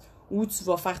importantes, où tu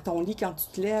vas faire ton lit quand tu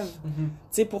te lèves. Tu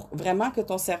sais, pour vraiment que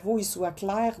ton cerveau il soit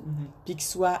clair puis qu'il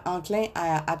soit enclin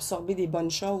à absorber des bonnes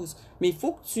choses. Mais il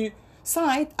faut que tu, sans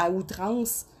être à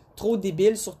outrance, trop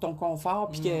débile sur ton confort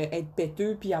puis être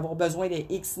péteux puis avoir besoin de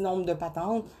X nombre de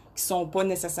patentes qui sont pas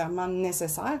nécessairement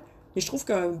nécessaires. Mais je trouve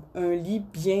qu'un lit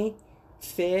bien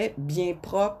fait, bien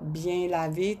propre, bien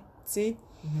lavé, tu sais,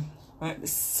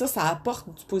 ça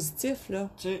apporte du positif, là.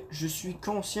 Tu sais, je suis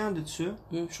conscient de ça.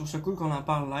 Je trouve ça cool qu'on en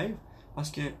parle live.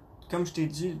 Parce que, comme je t'ai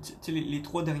dit, tu sais, les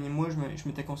 3 derniers mois, je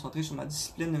m'étais concentré sur ma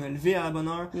discipline de me lever à la bonne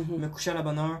heure, me coucher à la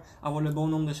bonne heure, avoir le bon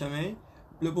nombre de sommeil,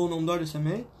 le bon nombre d'heures de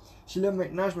sommeil. Puis là,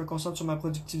 maintenant, je me concentre sur ma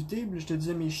productivité. Puis là, je te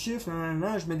disais mes chiffres,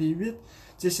 je mets des 8. Tu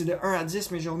sais, c'est de 1 à 10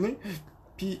 mes journées.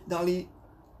 Puis dans les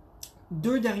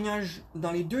 2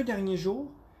 derniers jours,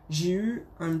 j'ai eu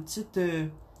une petite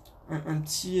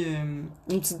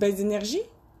baisse d'énergie?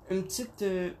 Une petite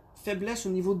faiblesse au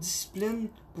niveau de discipline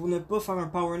pour ne pas faire un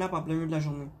power nap en plein milieu de la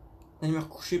journée. D'aller me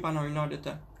recoucher pendant 1 heure de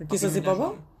temps. Ok, ça c'est pas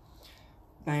bon?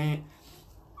 Ben,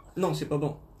 non, c'est pas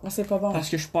bon. Ah, c'est pas bon. Parce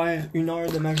que je perds 1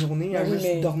 heure de ma journée à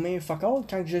juste dormir fuck all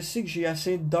quand je sais que j'ai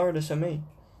assez d'heures de sommeil.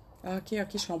 Ah, ok,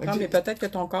 je comprends. Mais peut-être que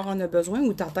ton corps en a besoin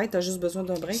ou ta tête a juste besoin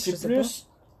d'un break, je sais pas.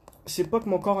 C'est pas que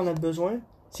mon corps en a besoin,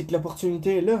 c'est que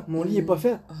l'opportunité est là. Mon lit est pas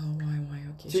fait. Ah, ouais,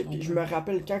 ok. Je me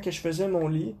rappelle quand que je faisais mon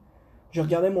lit, je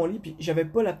regardais mon lit, puis j'avais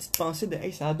pas la petite pensée de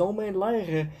hey, ça a donc bien de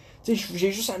l'air. Tu sais,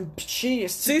 j'ai juste à me pitcher,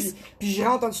 puis je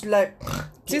rentre en dessous de la.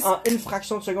 Puis en une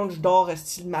fraction de seconde, je dors,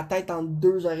 ma tête entre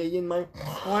 2 oreillers de même.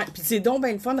 Ouais, puis c'est donc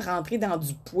bien le fun de rentrer dans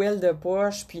du poêle de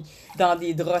poche, puis dans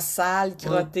des draps sales,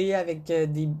 crottés avec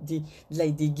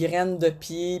des graines de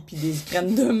pied, puis des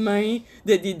graines de main,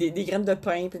 des graines de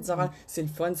pain, puis des affaires. C'est le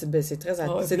fun, c'est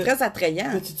très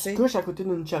attrayant. Tu couches à côté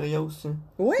d'une Cheerios.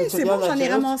 Oui, c'est bon, j'en ai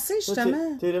ramassé,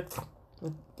 justement. T'es là,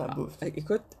 ta bouffe.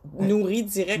 Écoute, nourri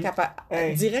direct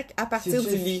à partir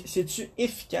du lit. C'est-tu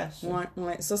efficace?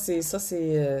 Ouais. Ça,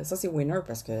 c'est winner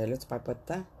parce que là, tu perds pas de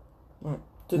temps. Ouais.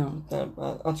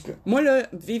 En tout cas. Moi, là,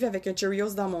 vivre avec un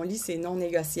Cheerios dans mon lit, c'est non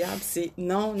négociable. C'est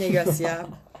non négociable.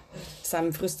 Ça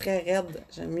me frustrait raide.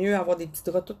 J'aime mieux avoir des petits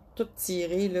draps tout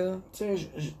tirés, là. Tu sais,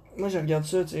 moi, je regarde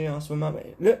ça, tu sais, en ce moment.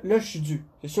 Ben, là, je suis dû.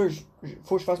 C'est sûr,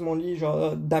 faut que je fasse mon lit,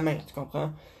 genre, demain, tu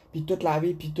comprends? Puis tout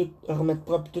laver, puis tout remettre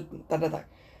propre, puis tout...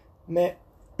 Mais,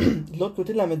 de l'autre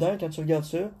côté de la médaille, quand tu regardes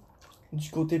ça, du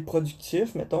côté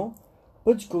productif, mettons,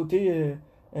 pas du côté...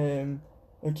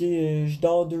 je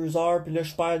dors 2 heures, puis là,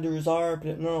 je perds 2 heures, puis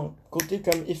là, non, côté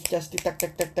comme efficacité,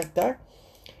 tac,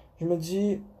 je me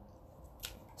dis,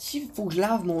 s'il faut que je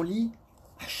lave mon lit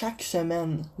à chaque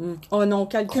semaine, oh non,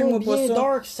 calcule-moi pas ça. Combien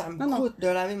d'heures que ça me coûte de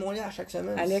laver mon lit à chaque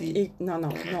semaine? Alec, non,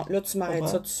 là, tu m'arrêtes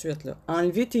ça tout de suite, là.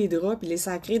 Enlever tes draps, puis les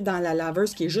sacrer dans la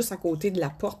laveuse qui est juste à côté de la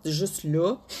porte, juste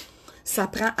là, ça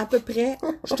prend à peu près,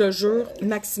 je te jure,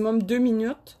 maximum 2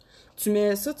 minutes. Tu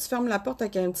mets ça, tu fermes la porte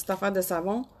avec une petite affaire de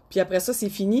savon, puis après ça, c'est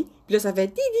fini. Puis là, ça fait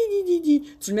di.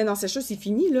 Tu le mets dans la sécheuse, c'est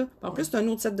fini, là. En plus, c'est un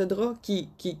autre set de draps qui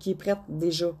est prêt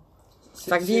déjà.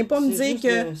 Fait que viens pas me dire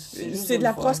que c'est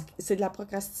de la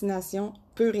procrastination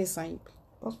pure et simple.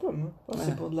 Je pense pas, moi. Je pense que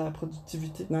c'est pour de la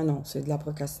productivité. Non, c'est de la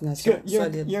procrastination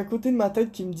solide. Il y a un côté de ma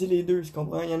tête qui me dit les deux, tu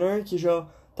comprends? Il y en a un qui est genre,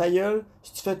 ta gueule,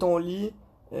 si tu fais ton lit,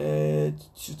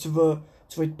 tu vas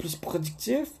être plus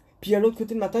productif. Puis il y a l'autre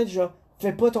côté de ma tête, genre,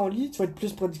 fais pas ton lit, tu vas être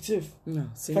plus productif. Non,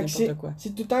 c'est n'importe quoi.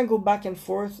 C'est tout le temps go back and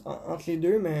forth entre les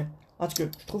deux, mais en tout cas,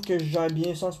 je trouve que je gère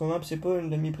bien ça en ce moment, puis c'est pas une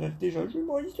de mes priorités. Genre, je veux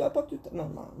mon lit, tu vas pas tout le temps.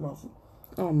 Non, m'en fous.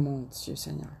 Oh mon Dieu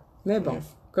Seigneur. Mais bon,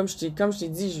 Bref. comme je t'ai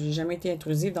dit, je n'ai jamais été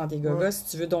intrusive dans tes gagas. Si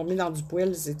tu veux dormir dans du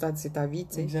poêle, c'est ta vie,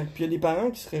 tu sais. Exact. Puis il y a des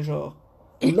parents qui seraient genre,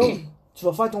 non, tu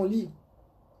vas faire ton lit.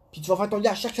 Puis tu vas faire ton lit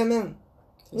à chaque semaine.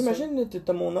 Imagine, là, t'es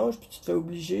à mon âge, puis tu te fais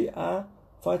obliger à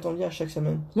faire ton lit à chaque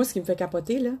semaine. Moi, ce qui me fait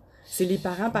capoter, là, c'est les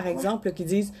parents, par exemple, là, qui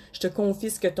disent « Je te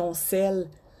confisque ton sel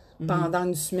pendant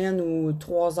une semaine ou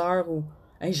 3 heures. » ou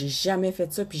 « Hey, j'ai jamais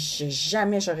fait ça, puis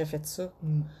jamais j'aurais fait ça.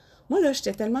 Moi, là,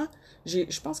 j'étais tellement...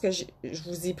 Je pense que je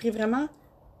vous ai pris vraiment...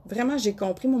 Vraiment, j'ai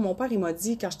compris. Moi, mon père, il m'a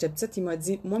dit, quand j'étais petite, il m'a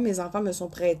dit « Moi, mes enfants me sont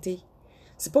prêtés.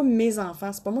 C'est pas mes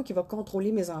enfants. C'est pas moi qui va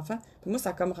contrôler mes enfants. » Puis moi, ça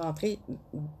a comme rentré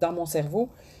dans mon cerveau.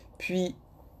 Puis...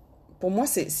 Pour moi,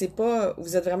 c'est pas...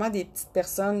 Vous êtes vraiment des petites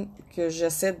personnes que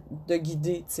j'essaie de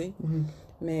guider, tu sais.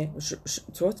 Mais,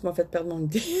 tu vois, tu m'as fait perdre mon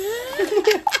idée.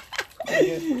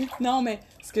 Non, mais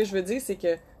ce que je veux dire, c'est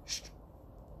que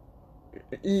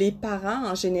les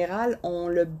parents, en général, ont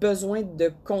le besoin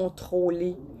de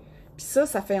contrôler. Puis ça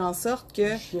fait en sorte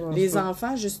que les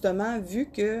enfants, justement, vu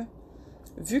que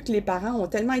les parents ont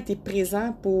tellement été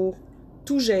présents pour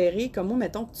tout gérer, comme moi,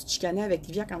 mettons que tu te chicanais avec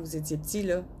Livia quand vous étiez petit,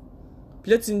 là. Puis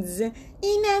là, tu me disais, « Hé,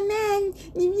 maman,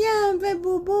 Livia, un peu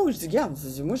bobo. » Je dis, « Regarde,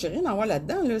 moi, j'ai rien à voir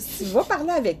là-dedans. Là. Si tu vas parler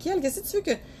avec elle, qu'est-ce que tu veux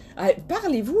que...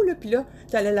 Parlez-vous, là. » Puis là,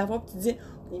 tu allais la voir, puis tu disais,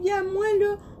 « Livia,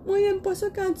 moi, j'aime pas ça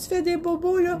quand tu fais des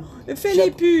bobos, là. Fais-les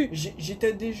plus. »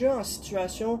 J'étais déjà en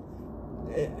situation,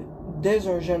 dès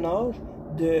un jeune âge,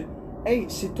 de « Hey,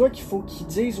 c'est toi qu'il faut qu'ils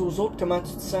disent aux autres comment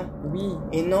tu te sens. » Oui.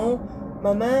 Et non,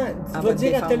 maman va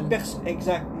dire à telle défendre. personne...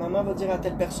 Exact. Maman va dire à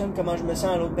telle personne comment je me sens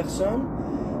à l'autre personne.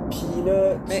 Puis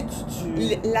là,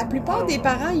 la plupart des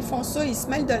parents, ils font ça, ils se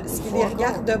mêlent de ce qu'ils ne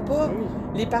regardent pas. Oui.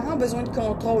 Les parents ont besoin de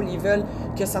contrôle, ils veulent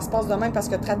que ça se passe de même parce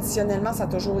que traditionnellement, ça a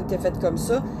toujours été fait comme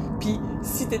ça. Puis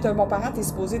si tu es un bon parent, tu es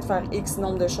supposé de faire X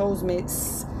nombre de choses, mais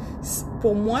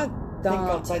pour moi, Think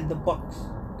outside the box.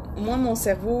 Moi, mon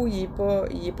cerveau, il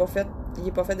est pas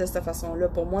fait de cette façon-là.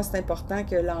 Pour moi, c'est important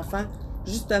que l'enfant,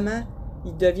 justement,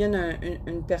 il devienne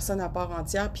une personne à part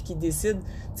entière puis qu'il décide, tu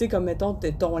sais, comme mettons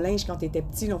ton linge quand t'étais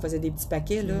petit, là, on faisait des petits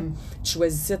paquets, là, tu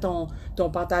choisissais ton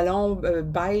pantalon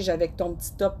beige avec ton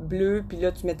petit top bleu, puis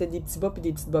là tu mettais des petits bas puis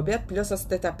des petites bobettes, puis là ça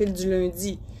c'était ta pile du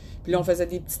lundi, puis là on faisait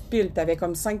des petites piles, t'avais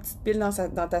comme 5 petites piles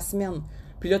dans ta semaine,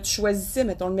 puis là tu choisissais,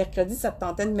 mettons le mercredi ça te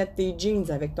tentait de mettre tes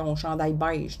jeans avec ton chandail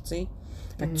beige, tu sais.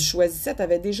 Fait que tu choisissais, tu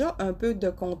avais déjà un peu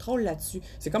de contrôle là-dessus.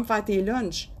 C'est comme faire tes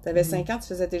lunchs. Tu avais 5 ans, tu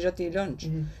faisais déjà tes lunchs.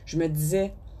 Je me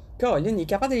disais, Colin, il est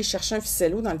capable d'aller chercher un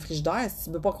ficello dans le frigidaire. Tu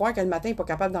ne peux pas croire que le matin, il n'est pas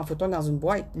capable d'en foutre un dans une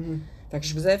boîte. Fait que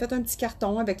je vous avais fait un petit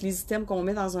carton avec les items qu'on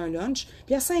met dans un lunch.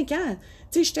 Puis à 5 ans,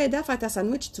 tu sais, je t'aidais à faire ta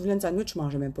sandwich. Tu voulais une sandwich, je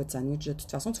mangeais même pas de sandwich. De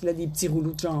toute façon, tu voulais des petits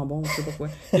rouleaux de jambon, je sais pas quoi.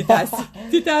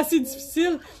 T'étais assez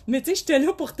difficile. Mais tu sais, j'étais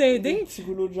là pour t'aider. Des petits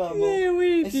rouleaux de jambon. Mais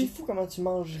oui. C'est fou comment tu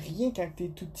manges rien quand t'es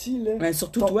tout petit, là. Mais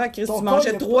surtout toi, Chris, tu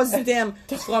mangeais 3 items.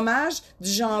 Du fromage, du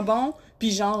jambon,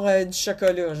 puis genre du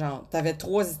chocolat, genre. T'avais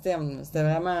 3 items. C'était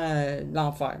vraiment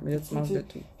l'enfer. Mais là, tu manges de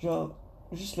tout. Genre,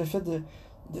 juste le fait de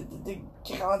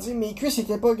grandir. Mes cuisses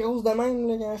étaient pas grosses de même,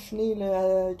 là, quand je suis né,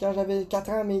 là. Quand j'avais 4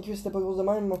 ans, mes cuisses étaient pas grosses de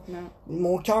même.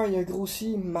 Mon cœur, il a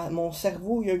grossi. Mon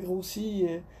cerveau, il a grossi.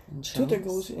 Tout a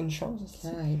grossi. Une chance.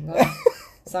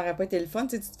 Ça aurait pas été le fun,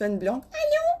 tu sais, tu te fais une blonde.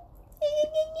 Allô?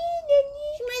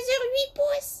 Je mesure 8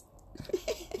 pouces.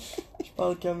 Je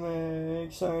parle comme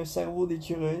c'est un cerveau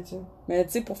d'écureuil, tu sais. Mais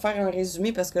tu sais, pour faire un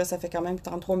résumé, parce que là, ça fait quand même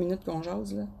 33 minutes qu'on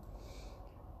jase, là.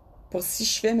 Pour si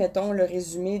je fais, mettons, le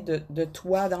résumé de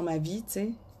toi dans ma vie, tu sais,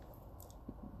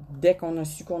 dès qu'on a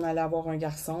su qu'on allait avoir un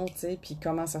garçon, tu sais, puis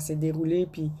comment ça s'est déroulé,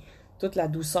 puis toute la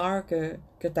douceur que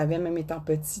tu avais même étant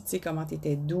petit, tu sais, comment tu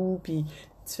étais doux, puis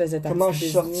tu faisais ta comment je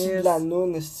suis sorti de la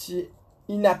noune,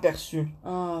 inaperçu.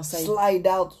 Oh, ça slide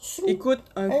out. Écoute,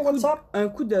 un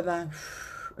coup de vent.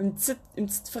 Une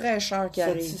petite fraîcheur qui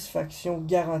arrive. Satisfaction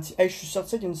garantie. Hey, je suis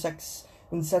sorti avec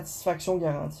une satisfaction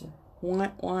garantie.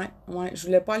 Ouais. Je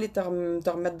voulais pas aller te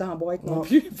remettre dans la boîte non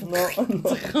plus. Non.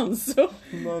 Tu rentres ça.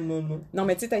 Non. Non,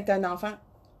 mais tu sais, t'as été un enfant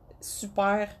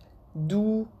super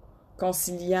doux,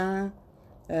 conciliant,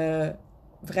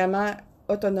 vraiment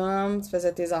autonome, tu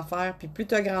faisais tes affaires, puis plus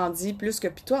t'as grandi, puis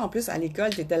toi, en plus, à l'école,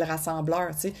 t'étais le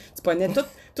rassembleur, tu sais. Tu prenais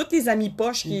toutes les amis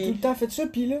poches qui... J'ai tout le temps fait ça,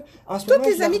 puis là, en ce moment,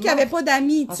 toutes les amis qui n'avaient pas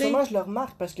d'amis, tu sais. En ce moment, je le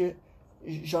remarque parce que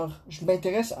genre, je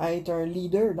m'intéresse à être un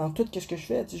leader dans tout ce que je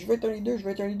fais. Tu sais, je veux être un leader.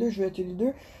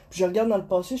 Puis je regarde dans le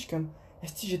passé, je suis comme,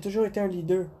 est-ce que j'ai toujours été un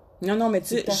leader? Non, mais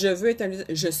tu sais, je veux être un leader.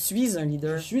 Je suis un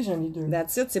leader. Je suis un leader.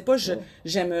 That's it. C'est pas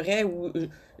j'aimerais ou...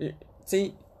 tu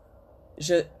sais,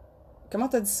 comment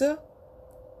t'as dit ça?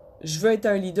 Je veux être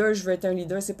un leader.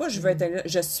 C'est pas je veux être un leader.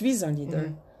 Je suis un leader.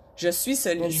 Je suis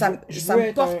celui... Ça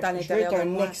me porte à l'intérieur de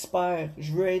moi. Je veux être un expert.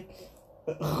 Je veux être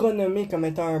renommé comme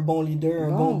étant un bon leader,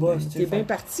 un bon boss. T'es bien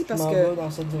parti parce je m'en que... vais dans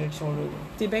cette direction-là.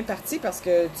 T'es bien parti parce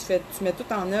que tu mets tout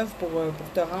en œuvre pour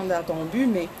te rendre à ton but,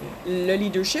 mais le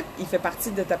leadership, il fait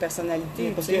partie de ta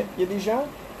personnalité. Parce qu'il y a des gens,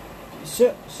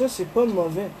 ça c'est pas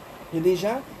mauvais. Il y a des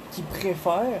gens qui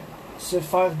préfèrent se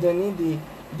faire donner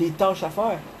des tâches à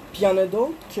faire. Puis il y en a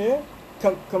d'autres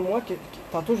comme moi,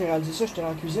 tantôt j'ai réalisé ça, j'étais dans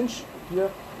la cuisine, puis là,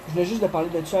 je venais juste de parler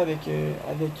de ça avec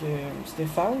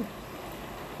Stéphane.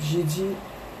 J'ai dit,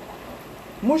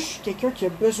 moi je suis quelqu'un qui a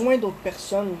besoin d'autres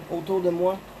personnes autour de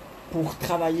moi pour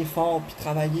travailler fort, puis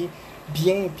travailler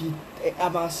bien, puis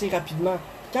avancer rapidement.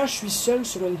 Quand je suis seul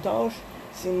sur une tâche,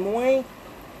 c'est moins...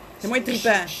 C'est moins trippant.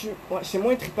 Ouais, c'est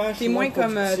moins trippant. T'es moins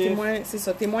comme... c'est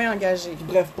ça, t'es moins engagé. Puis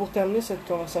bref, pour terminer cette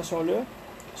conversation-là,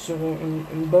 sur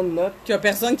une bonne note... Qu'il y a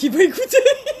personne qui va écouter.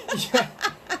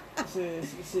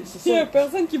 c'est ça. Il y a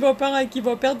personne qui va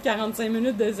perdre 45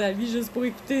 minutes de sa vie juste pour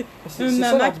écouter une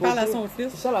maman qui parle à son fils.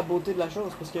 C'est ça la beauté de la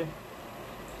chose, parce que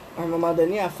à un moment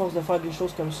donné, à force de faire des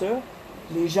choses comme ça,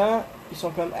 les gens, ils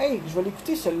sont comme « Hey, je vais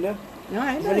l'écouter celle-là. Ouais,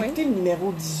 je vais l'écouter le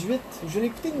numéro 18. Je vais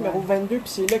l'écouter le numéro 22, puis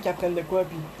c'est là qu'ils apprennent de quoi.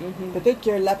 Puis peut-être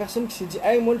que la personne qui s'est dit «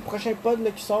 Hey, moi, le prochain pod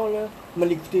là, qui sort, là, m'a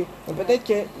l'écouter. » Peut-être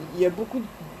qu'il y a beaucoup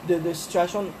de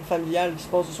situations familiales qui se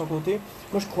passent de son côté.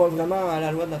 Moi, je crois vraiment à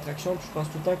la loi de l'attraction, puis je pense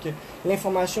tout le temps que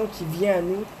l'information qui vient à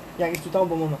nous, il arrive tout le temps au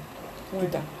bon moment. Tout le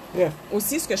temps. Bref.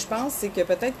 Aussi, ce que je pense, c'est que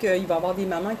peut-être qu'il va y avoir des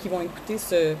mamans qui vont écouter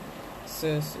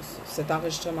cet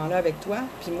enregistrement-là avec toi,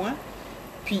 puis moi,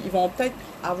 puis ils vont peut-être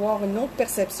avoir une autre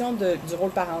perception du rôle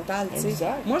parental, tu sais.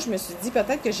 Moi, je me suis dit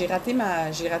peut-être que j'ai raté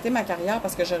ma carrière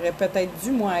parce que j'aurais peut-être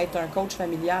dû, moi, être un coach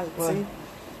familial, tu sais.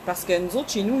 Parce que nous autres,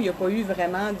 chez nous, il n'y a pas eu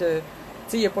vraiment de...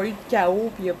 Tu sais, il n'y a pas eu de chaos,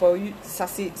 puis il n'y a pas eu... Ça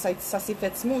s'est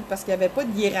fait smooth parce qu'il n'y avait pas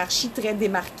de hiérarchie très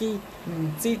démarquée. Tu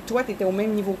sais, toi, tu étais au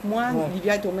même niveau que moi,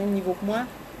 Livia est au même niveau que moi,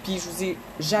 puis je vous ai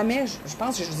jamais... Je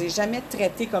pense que je vous ai jamais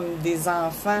traité comme des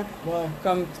enfants,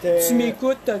 comme tu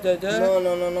m'écoutes,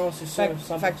 Non, c'est ça.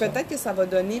 Fait que peut-être que ça va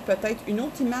donner peut-être une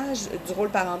autre image du rôle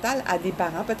parental à des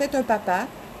parents. Peut-être un papa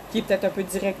qui est peut-être un peu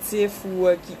directif ou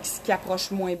qui approche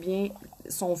moins bien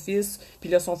son fils, puis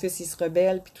là, son fils, il se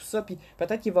rebelle, puis tout ça, puis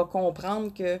peut-être qu'il va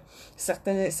comprendre que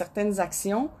certaines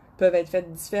actions peuvent être faites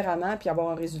différemment, puis avoir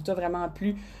un résultat vraiment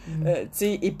plus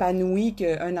épanoui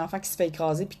qu'un enfant qui se fait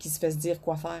écraser, puis qui se fait se dire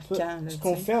quoi faire, quand. Là, ce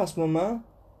qu'on fait en ce moment,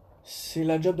 c'est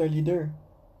la job d'un leader.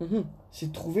 C'est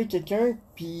de trouver quelqu'un,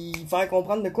 puis faire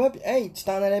comprendre de quoi, puis hey, tu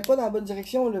t'en allais pas dans la bonne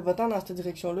direction, va-t'en dans cette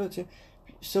direction-là, tu sais.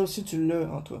 Ça aussi, tu l'as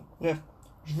en toi. Bref,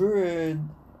 je veux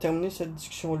terminer cette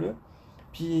discussion-là,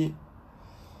 puis...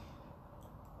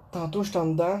 Tantôt, je suis en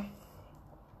dedans.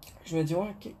 Je me dis,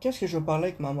 ouais, qu'est-ce que je vais parler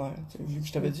avec ma mère? T'sais, vu que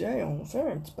je t'avais dit, hey, on fait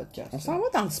un petit podcast. On s'en va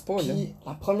dans le spa, là. Puis,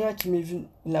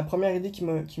 la première idée qui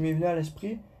m'est venue à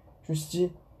l'esprit, je me suis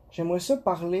dit, j'aimerais ça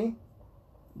parler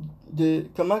de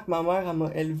comment que ma mère, elle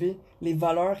m'a élevé, les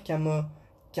valeurs qu'elle m'a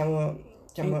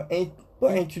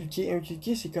pas inculqué.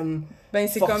 Inculqué, c'est comme. Ben,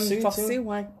 c'est forcé, comme forcé,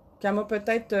 ouais. Qu'elle m'a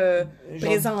peut-être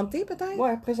présenté, peut-être?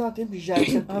 Ouais, présenté, puis j'ai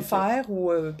accepté. Offert, ou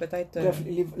peut-être... Bref,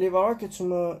 les valeurs que tu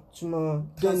m'as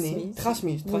données...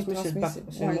 Transmises,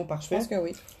 c'est le mot parfait. Je pense que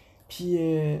oui. Puis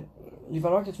les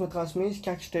valeurs que tu m'as transmises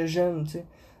quand j'étais jeune, tu sais,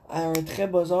 à un très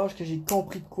bas âge, que j'ai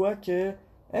compris de quoi que...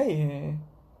 Hey,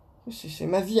 c'est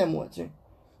ma vie à moi, tu sais.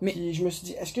 Puis je me suis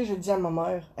dit, est-ce que je le dis à ma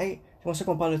mère? Hey, c'est pour ça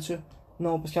qu'on parle de ça.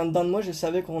 Non, parce qu'en dedans de moi, je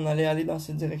savais qu'on allait aller dans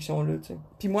cette direction-là, tu sais.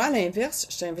 Puis moi, à l'inverse,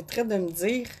 je t'inviterais de me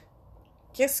dire...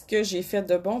 Qu'est-ce que j'ai fait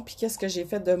de bon, puis qu'est-ce que j'ai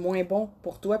fait de moins bon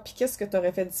pour toi, puis qu'est-ce que tu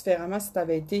aurais fait différemment si tu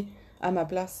avais été à ma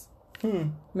place.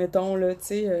 Mettons, là, tu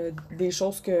sais, des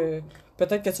choses que...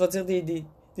 Peut-être que tu vas dire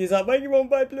des enfants qui vont me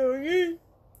faire pleurer.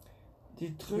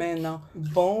 Des trucs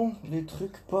bons, des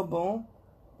trucs pas bons.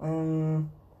 Comme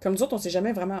nous autres, on s'est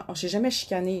jamais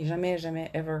chicané, jamais,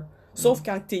 ever. Sauf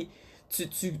quand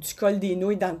tu colles des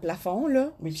nouilles dans le plafond,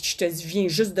 là. Oui. Je te dis, viens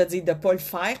juste de dire de pas le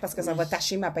faire parce que ça va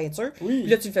tacher ma peinture. Oui. Puis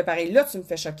là, tu le fais pareil. Là, tu me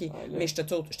fais choquer. Ouais, mais je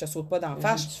te saute pas dans la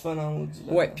face.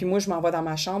 Ouais, puis moi, je m'en vais dans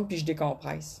ma chambre puis je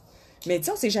décompresse. Mais tu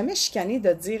sais, on s'est jamais chicané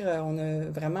de dire on a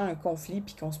vraiment un conflit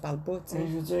puis qu'on se parle pas, tu sais.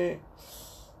 Je veux dire,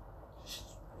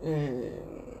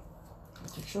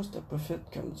 quelque chose que t'as pas fait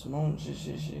comme du monde.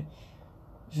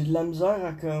 J'ai de la misère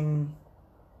à comme...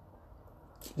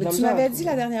 Mais tu m'avais dit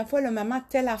la dernière fois, là, maman,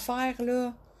 telle affaire,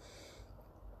 là,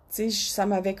 tu sais, ça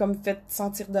m'avait comme fait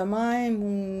sentir de même,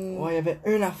 ou... Ouais, il y avait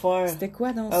une affaire. C'était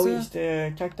quoi dans ça? Ah oui,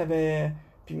 c'était quand t'avais...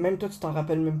 Puis même toi, tu t'en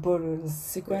rappelles même pas, là.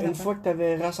 C'est quoi Une fois que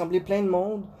t'avais rassemblé plein de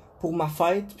monde pour ma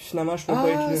fête, puis finalement, je peux pas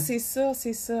être Ah, là. c'est ça,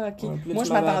 ok. Ouais, puis là, Moi, tu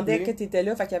je m'avais m'attendais appelé. que t'étais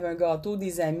là, fait qu'il y avait un gâteau,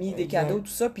 des amis, des Exact. cadeaux, tout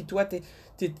ça, puis toi,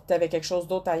 t'avais quelque chose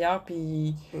d'autre ailleurs,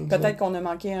 puis Exact. peut-être qu'on a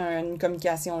manqué une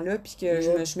communication là, puis que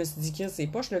Ouais. je me suis dit que c'est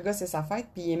poche, le gars, c'est sa fête,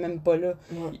 puis il est même pas là.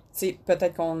 Ouais. Tu sais,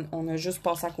 peut-être qu'on a juste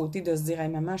passé à côté de se dire, hey,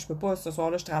 maman, je peux pas, ce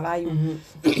soir-là, je travaille, Mhm.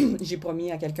 ou j'ai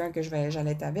promis à quelqu'un que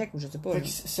j'allais être avec, ou je sais pas. Fait là. que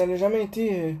ça n'a jamais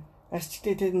été. Est-ce que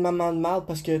t'étais une maman de merde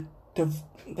parce que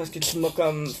tu m'as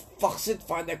comme forcé de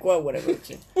faire de quoi, whatever,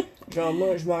 tu sais. Genre,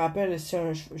 moi, je me rappelle, si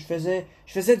je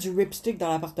faisais du ripstick dans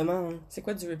l'appartement. Hein. C'est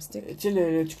quoi du ripstick? Tu sais,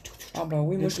 le Ah ben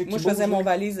oui, Le moi, truc je qui faisais bouge, mon là.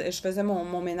 valise, je faisais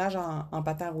mon ménage en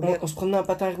patin à roulettes. On se promenait en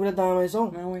patin à roulettes dans la maison.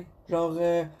 Ah oui. Genre,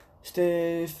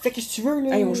 c'était. Fais qu'est-ce que tu veux,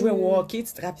 là. Hey, on jouait au hockey,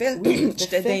 tu te rappelles? Oui,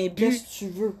 J'étais d'un but. qu'est-ce que tu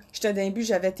veux. J'étais d'un but,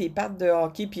 j'avais tes pattes de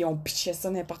hockey, puis on pitchait ça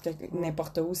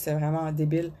n'importe où. C'est vraiment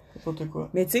débile. N'importe quoi.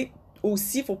 Mais tu sais,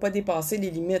 aussi, faut pas dépasser les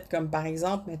limites. Comme par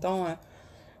exemple, mettons,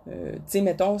 tu sais,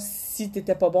 mettons, si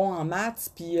t'étais pas bon en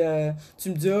maths, puis tu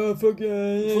me dis, ah, fuck,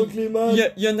 Fuck les maths.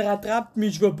 il y a une rattrape,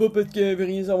 mais je vais pas parce que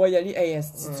rien, on va y aller. Hey,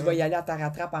 si tu Ouais. vas y aller à ta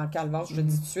rattrape en calvaire, je te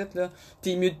dis tout de suite, là,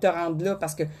 t'es mieux de te rendre là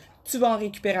parce que tu vas en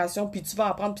récupération, puis tu vas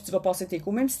apprendre, puis tu vas passer tes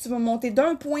cours. Même si tu vas monter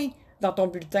d'un point dans ton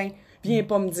bulletin, viens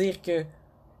pas me dire que.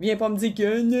 Gna,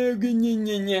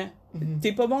 gna, gna. Mhm.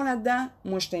 T'es pas bon là-dedans,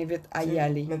 moi je t'invite à y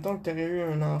aller. Mettons que t'aurais eu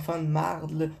un enfant de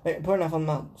marde, là. Ben, pas un enfant de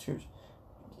marde, excuse.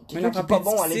 Mais Quelqu'un qui est pas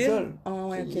bon à l'école. Ah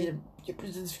ouais, Qui ok. a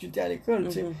plus de difficultés à l'école,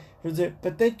 tu sais. Mhm. Je veux dire,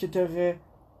 peut-être que t'aurais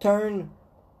turn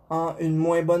en une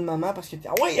moins bonne maman parce que t'es,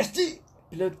 ah ouais, esti!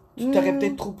 Puis là, tu t'aurais Mm.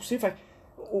 peut-être trop poussé. Fait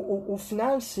au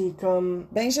final, c'est comme.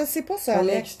 Ben je sais pas ça, On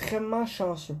est Alex. extrêmement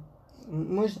chanceux.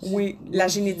 Moi, je dis. Oui, moi, la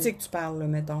je dis- génétique, tu parles, là,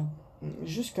 mettons.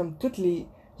 Juste comme toutes les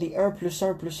 1 plus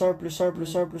 1 plus 1 plus 1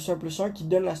 plus 1 plus 1 plus 1 qui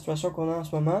donnent la situation qu'on a en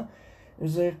ce moment. Je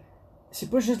veux dire, c'est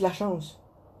pas juste de la chance.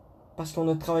 Parce qu'on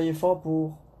a travaillé fort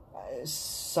pour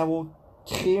savoir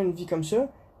créer une vie comme ça.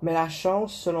 Mais la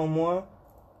chance, selon moi,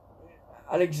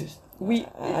 elle existe. Oui,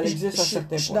 Elle existe à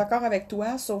certains je suis points. d'accord avec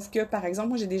toi, sauf que, par exemple,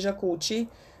 moi, j'ai déjà coaché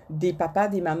des papas,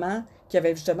 des mamans qui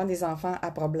avaient justement des enfants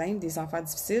à problème, des enfants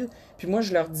difficiles. Puis moi,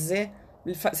 je leur disais,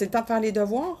 c'est le temps de faire les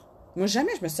devoirs. Moi,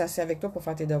 jamais je me suis assis avec toi pour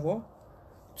faire tes devoirs.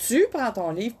 Tu prends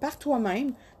ton livre par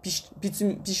toi-même, puis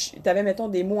tu avais, mettons,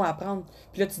 des mots à apprendre.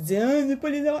 Puis là, tu te dis, ah, c'est pas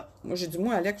les devoirs. Moi, j'ai dit,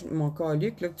 moi, Alex, mon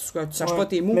colique, là, tu cherches Ouais. pas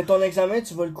tes mots. Mais ton examen,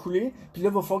 tu vas le couler. Puis là,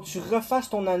 il va falloir que tu refasses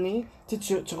ton année. Tu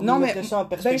sais, tu Non, mais remettrais ça en ben,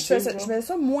 perspective. je faisais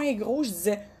ça moins gros. Je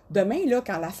disais, demain, là,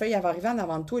 quand la feuille elle va arriver en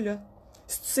avant de toi, là,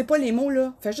 si tu sais pas les mots,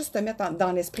 là, fais juste te mettre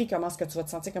dans l'esprit comment est-ce que tu vas te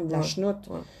sentir comme de la Ouais, chenoute.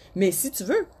 ouais. Mais si tu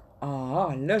veux,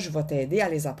 là, je vais t'aider à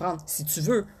les apprendre, si tu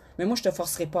veux. Mais moi, je te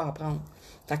forcerai pas à apprendre.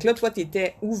 Fait que là, toi,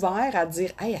 t'étais ouvert à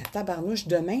dire, hey, à tabarnouche,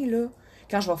 demain, là,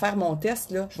 quand je vais faire mon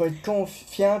test, là. Je vais être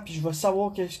confiant, puis je vais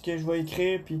savoir qu'est-ce que je vais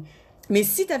écrire, puis... Mais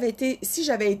si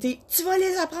j'avais été, tu vas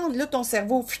les apprendre, là, ton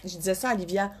cerveau, je disais ça à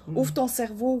Livia, ouvre ton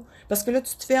cerveau, parce que là,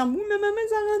 tu te fermes, oui, mais maman,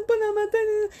 ça rentre pas dans ma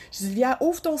tête. Je dis, Livia,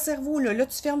 ouvre ton cerveau, là,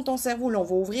 tu fermes ton cerveau, là, on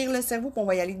va ouvrir le cerveau, puis on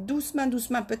va y aller doucement,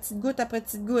 doucement, petite goutte à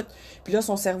petite goutte. Puis là,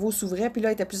 son cerveau s'ouvrait, puis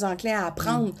là, il était plus enclin à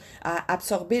apprendre, à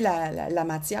absorber la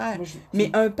matière. Moi, Mais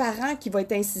un parent qui va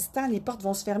être insistant, les portes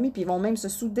vont se fermer, puis ils vont même se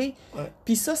souder. Ouais.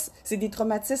 Puis ça, c'est des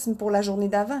traumatismes pour la journée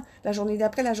d'avant, la journée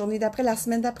d'après, la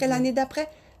semaine d'après, l'année d'après.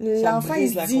 L'enfant, il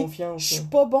brise se la dit, confiance, je suis hein.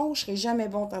 pas bon, je serai jamais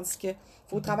bon. Tandis que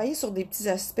faut travailler sur des petits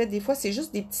aspects. Des fois, c'est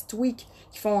juste des petits tweaks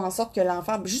qui font en sorte que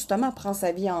l'enfant, justement, prend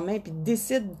sa vie en main puis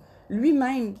décide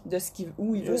lui-même de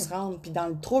où il veut Ouais. se rendre, puis dans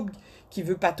le trouble qu'il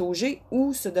veut patauger,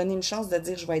 ou se donner une chance de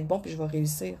dire, je vais être bon puis je vais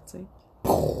réussir, tu sais.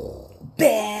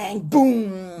 Bang!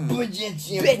 Boom!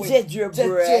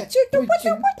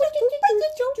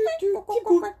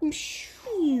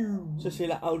 Ça, c'est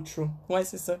la outro. Ouais,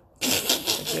 c'est ça.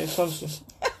 C'est fun, ça.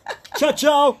 Ciao,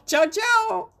 ciao! Ciao,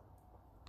 ciao!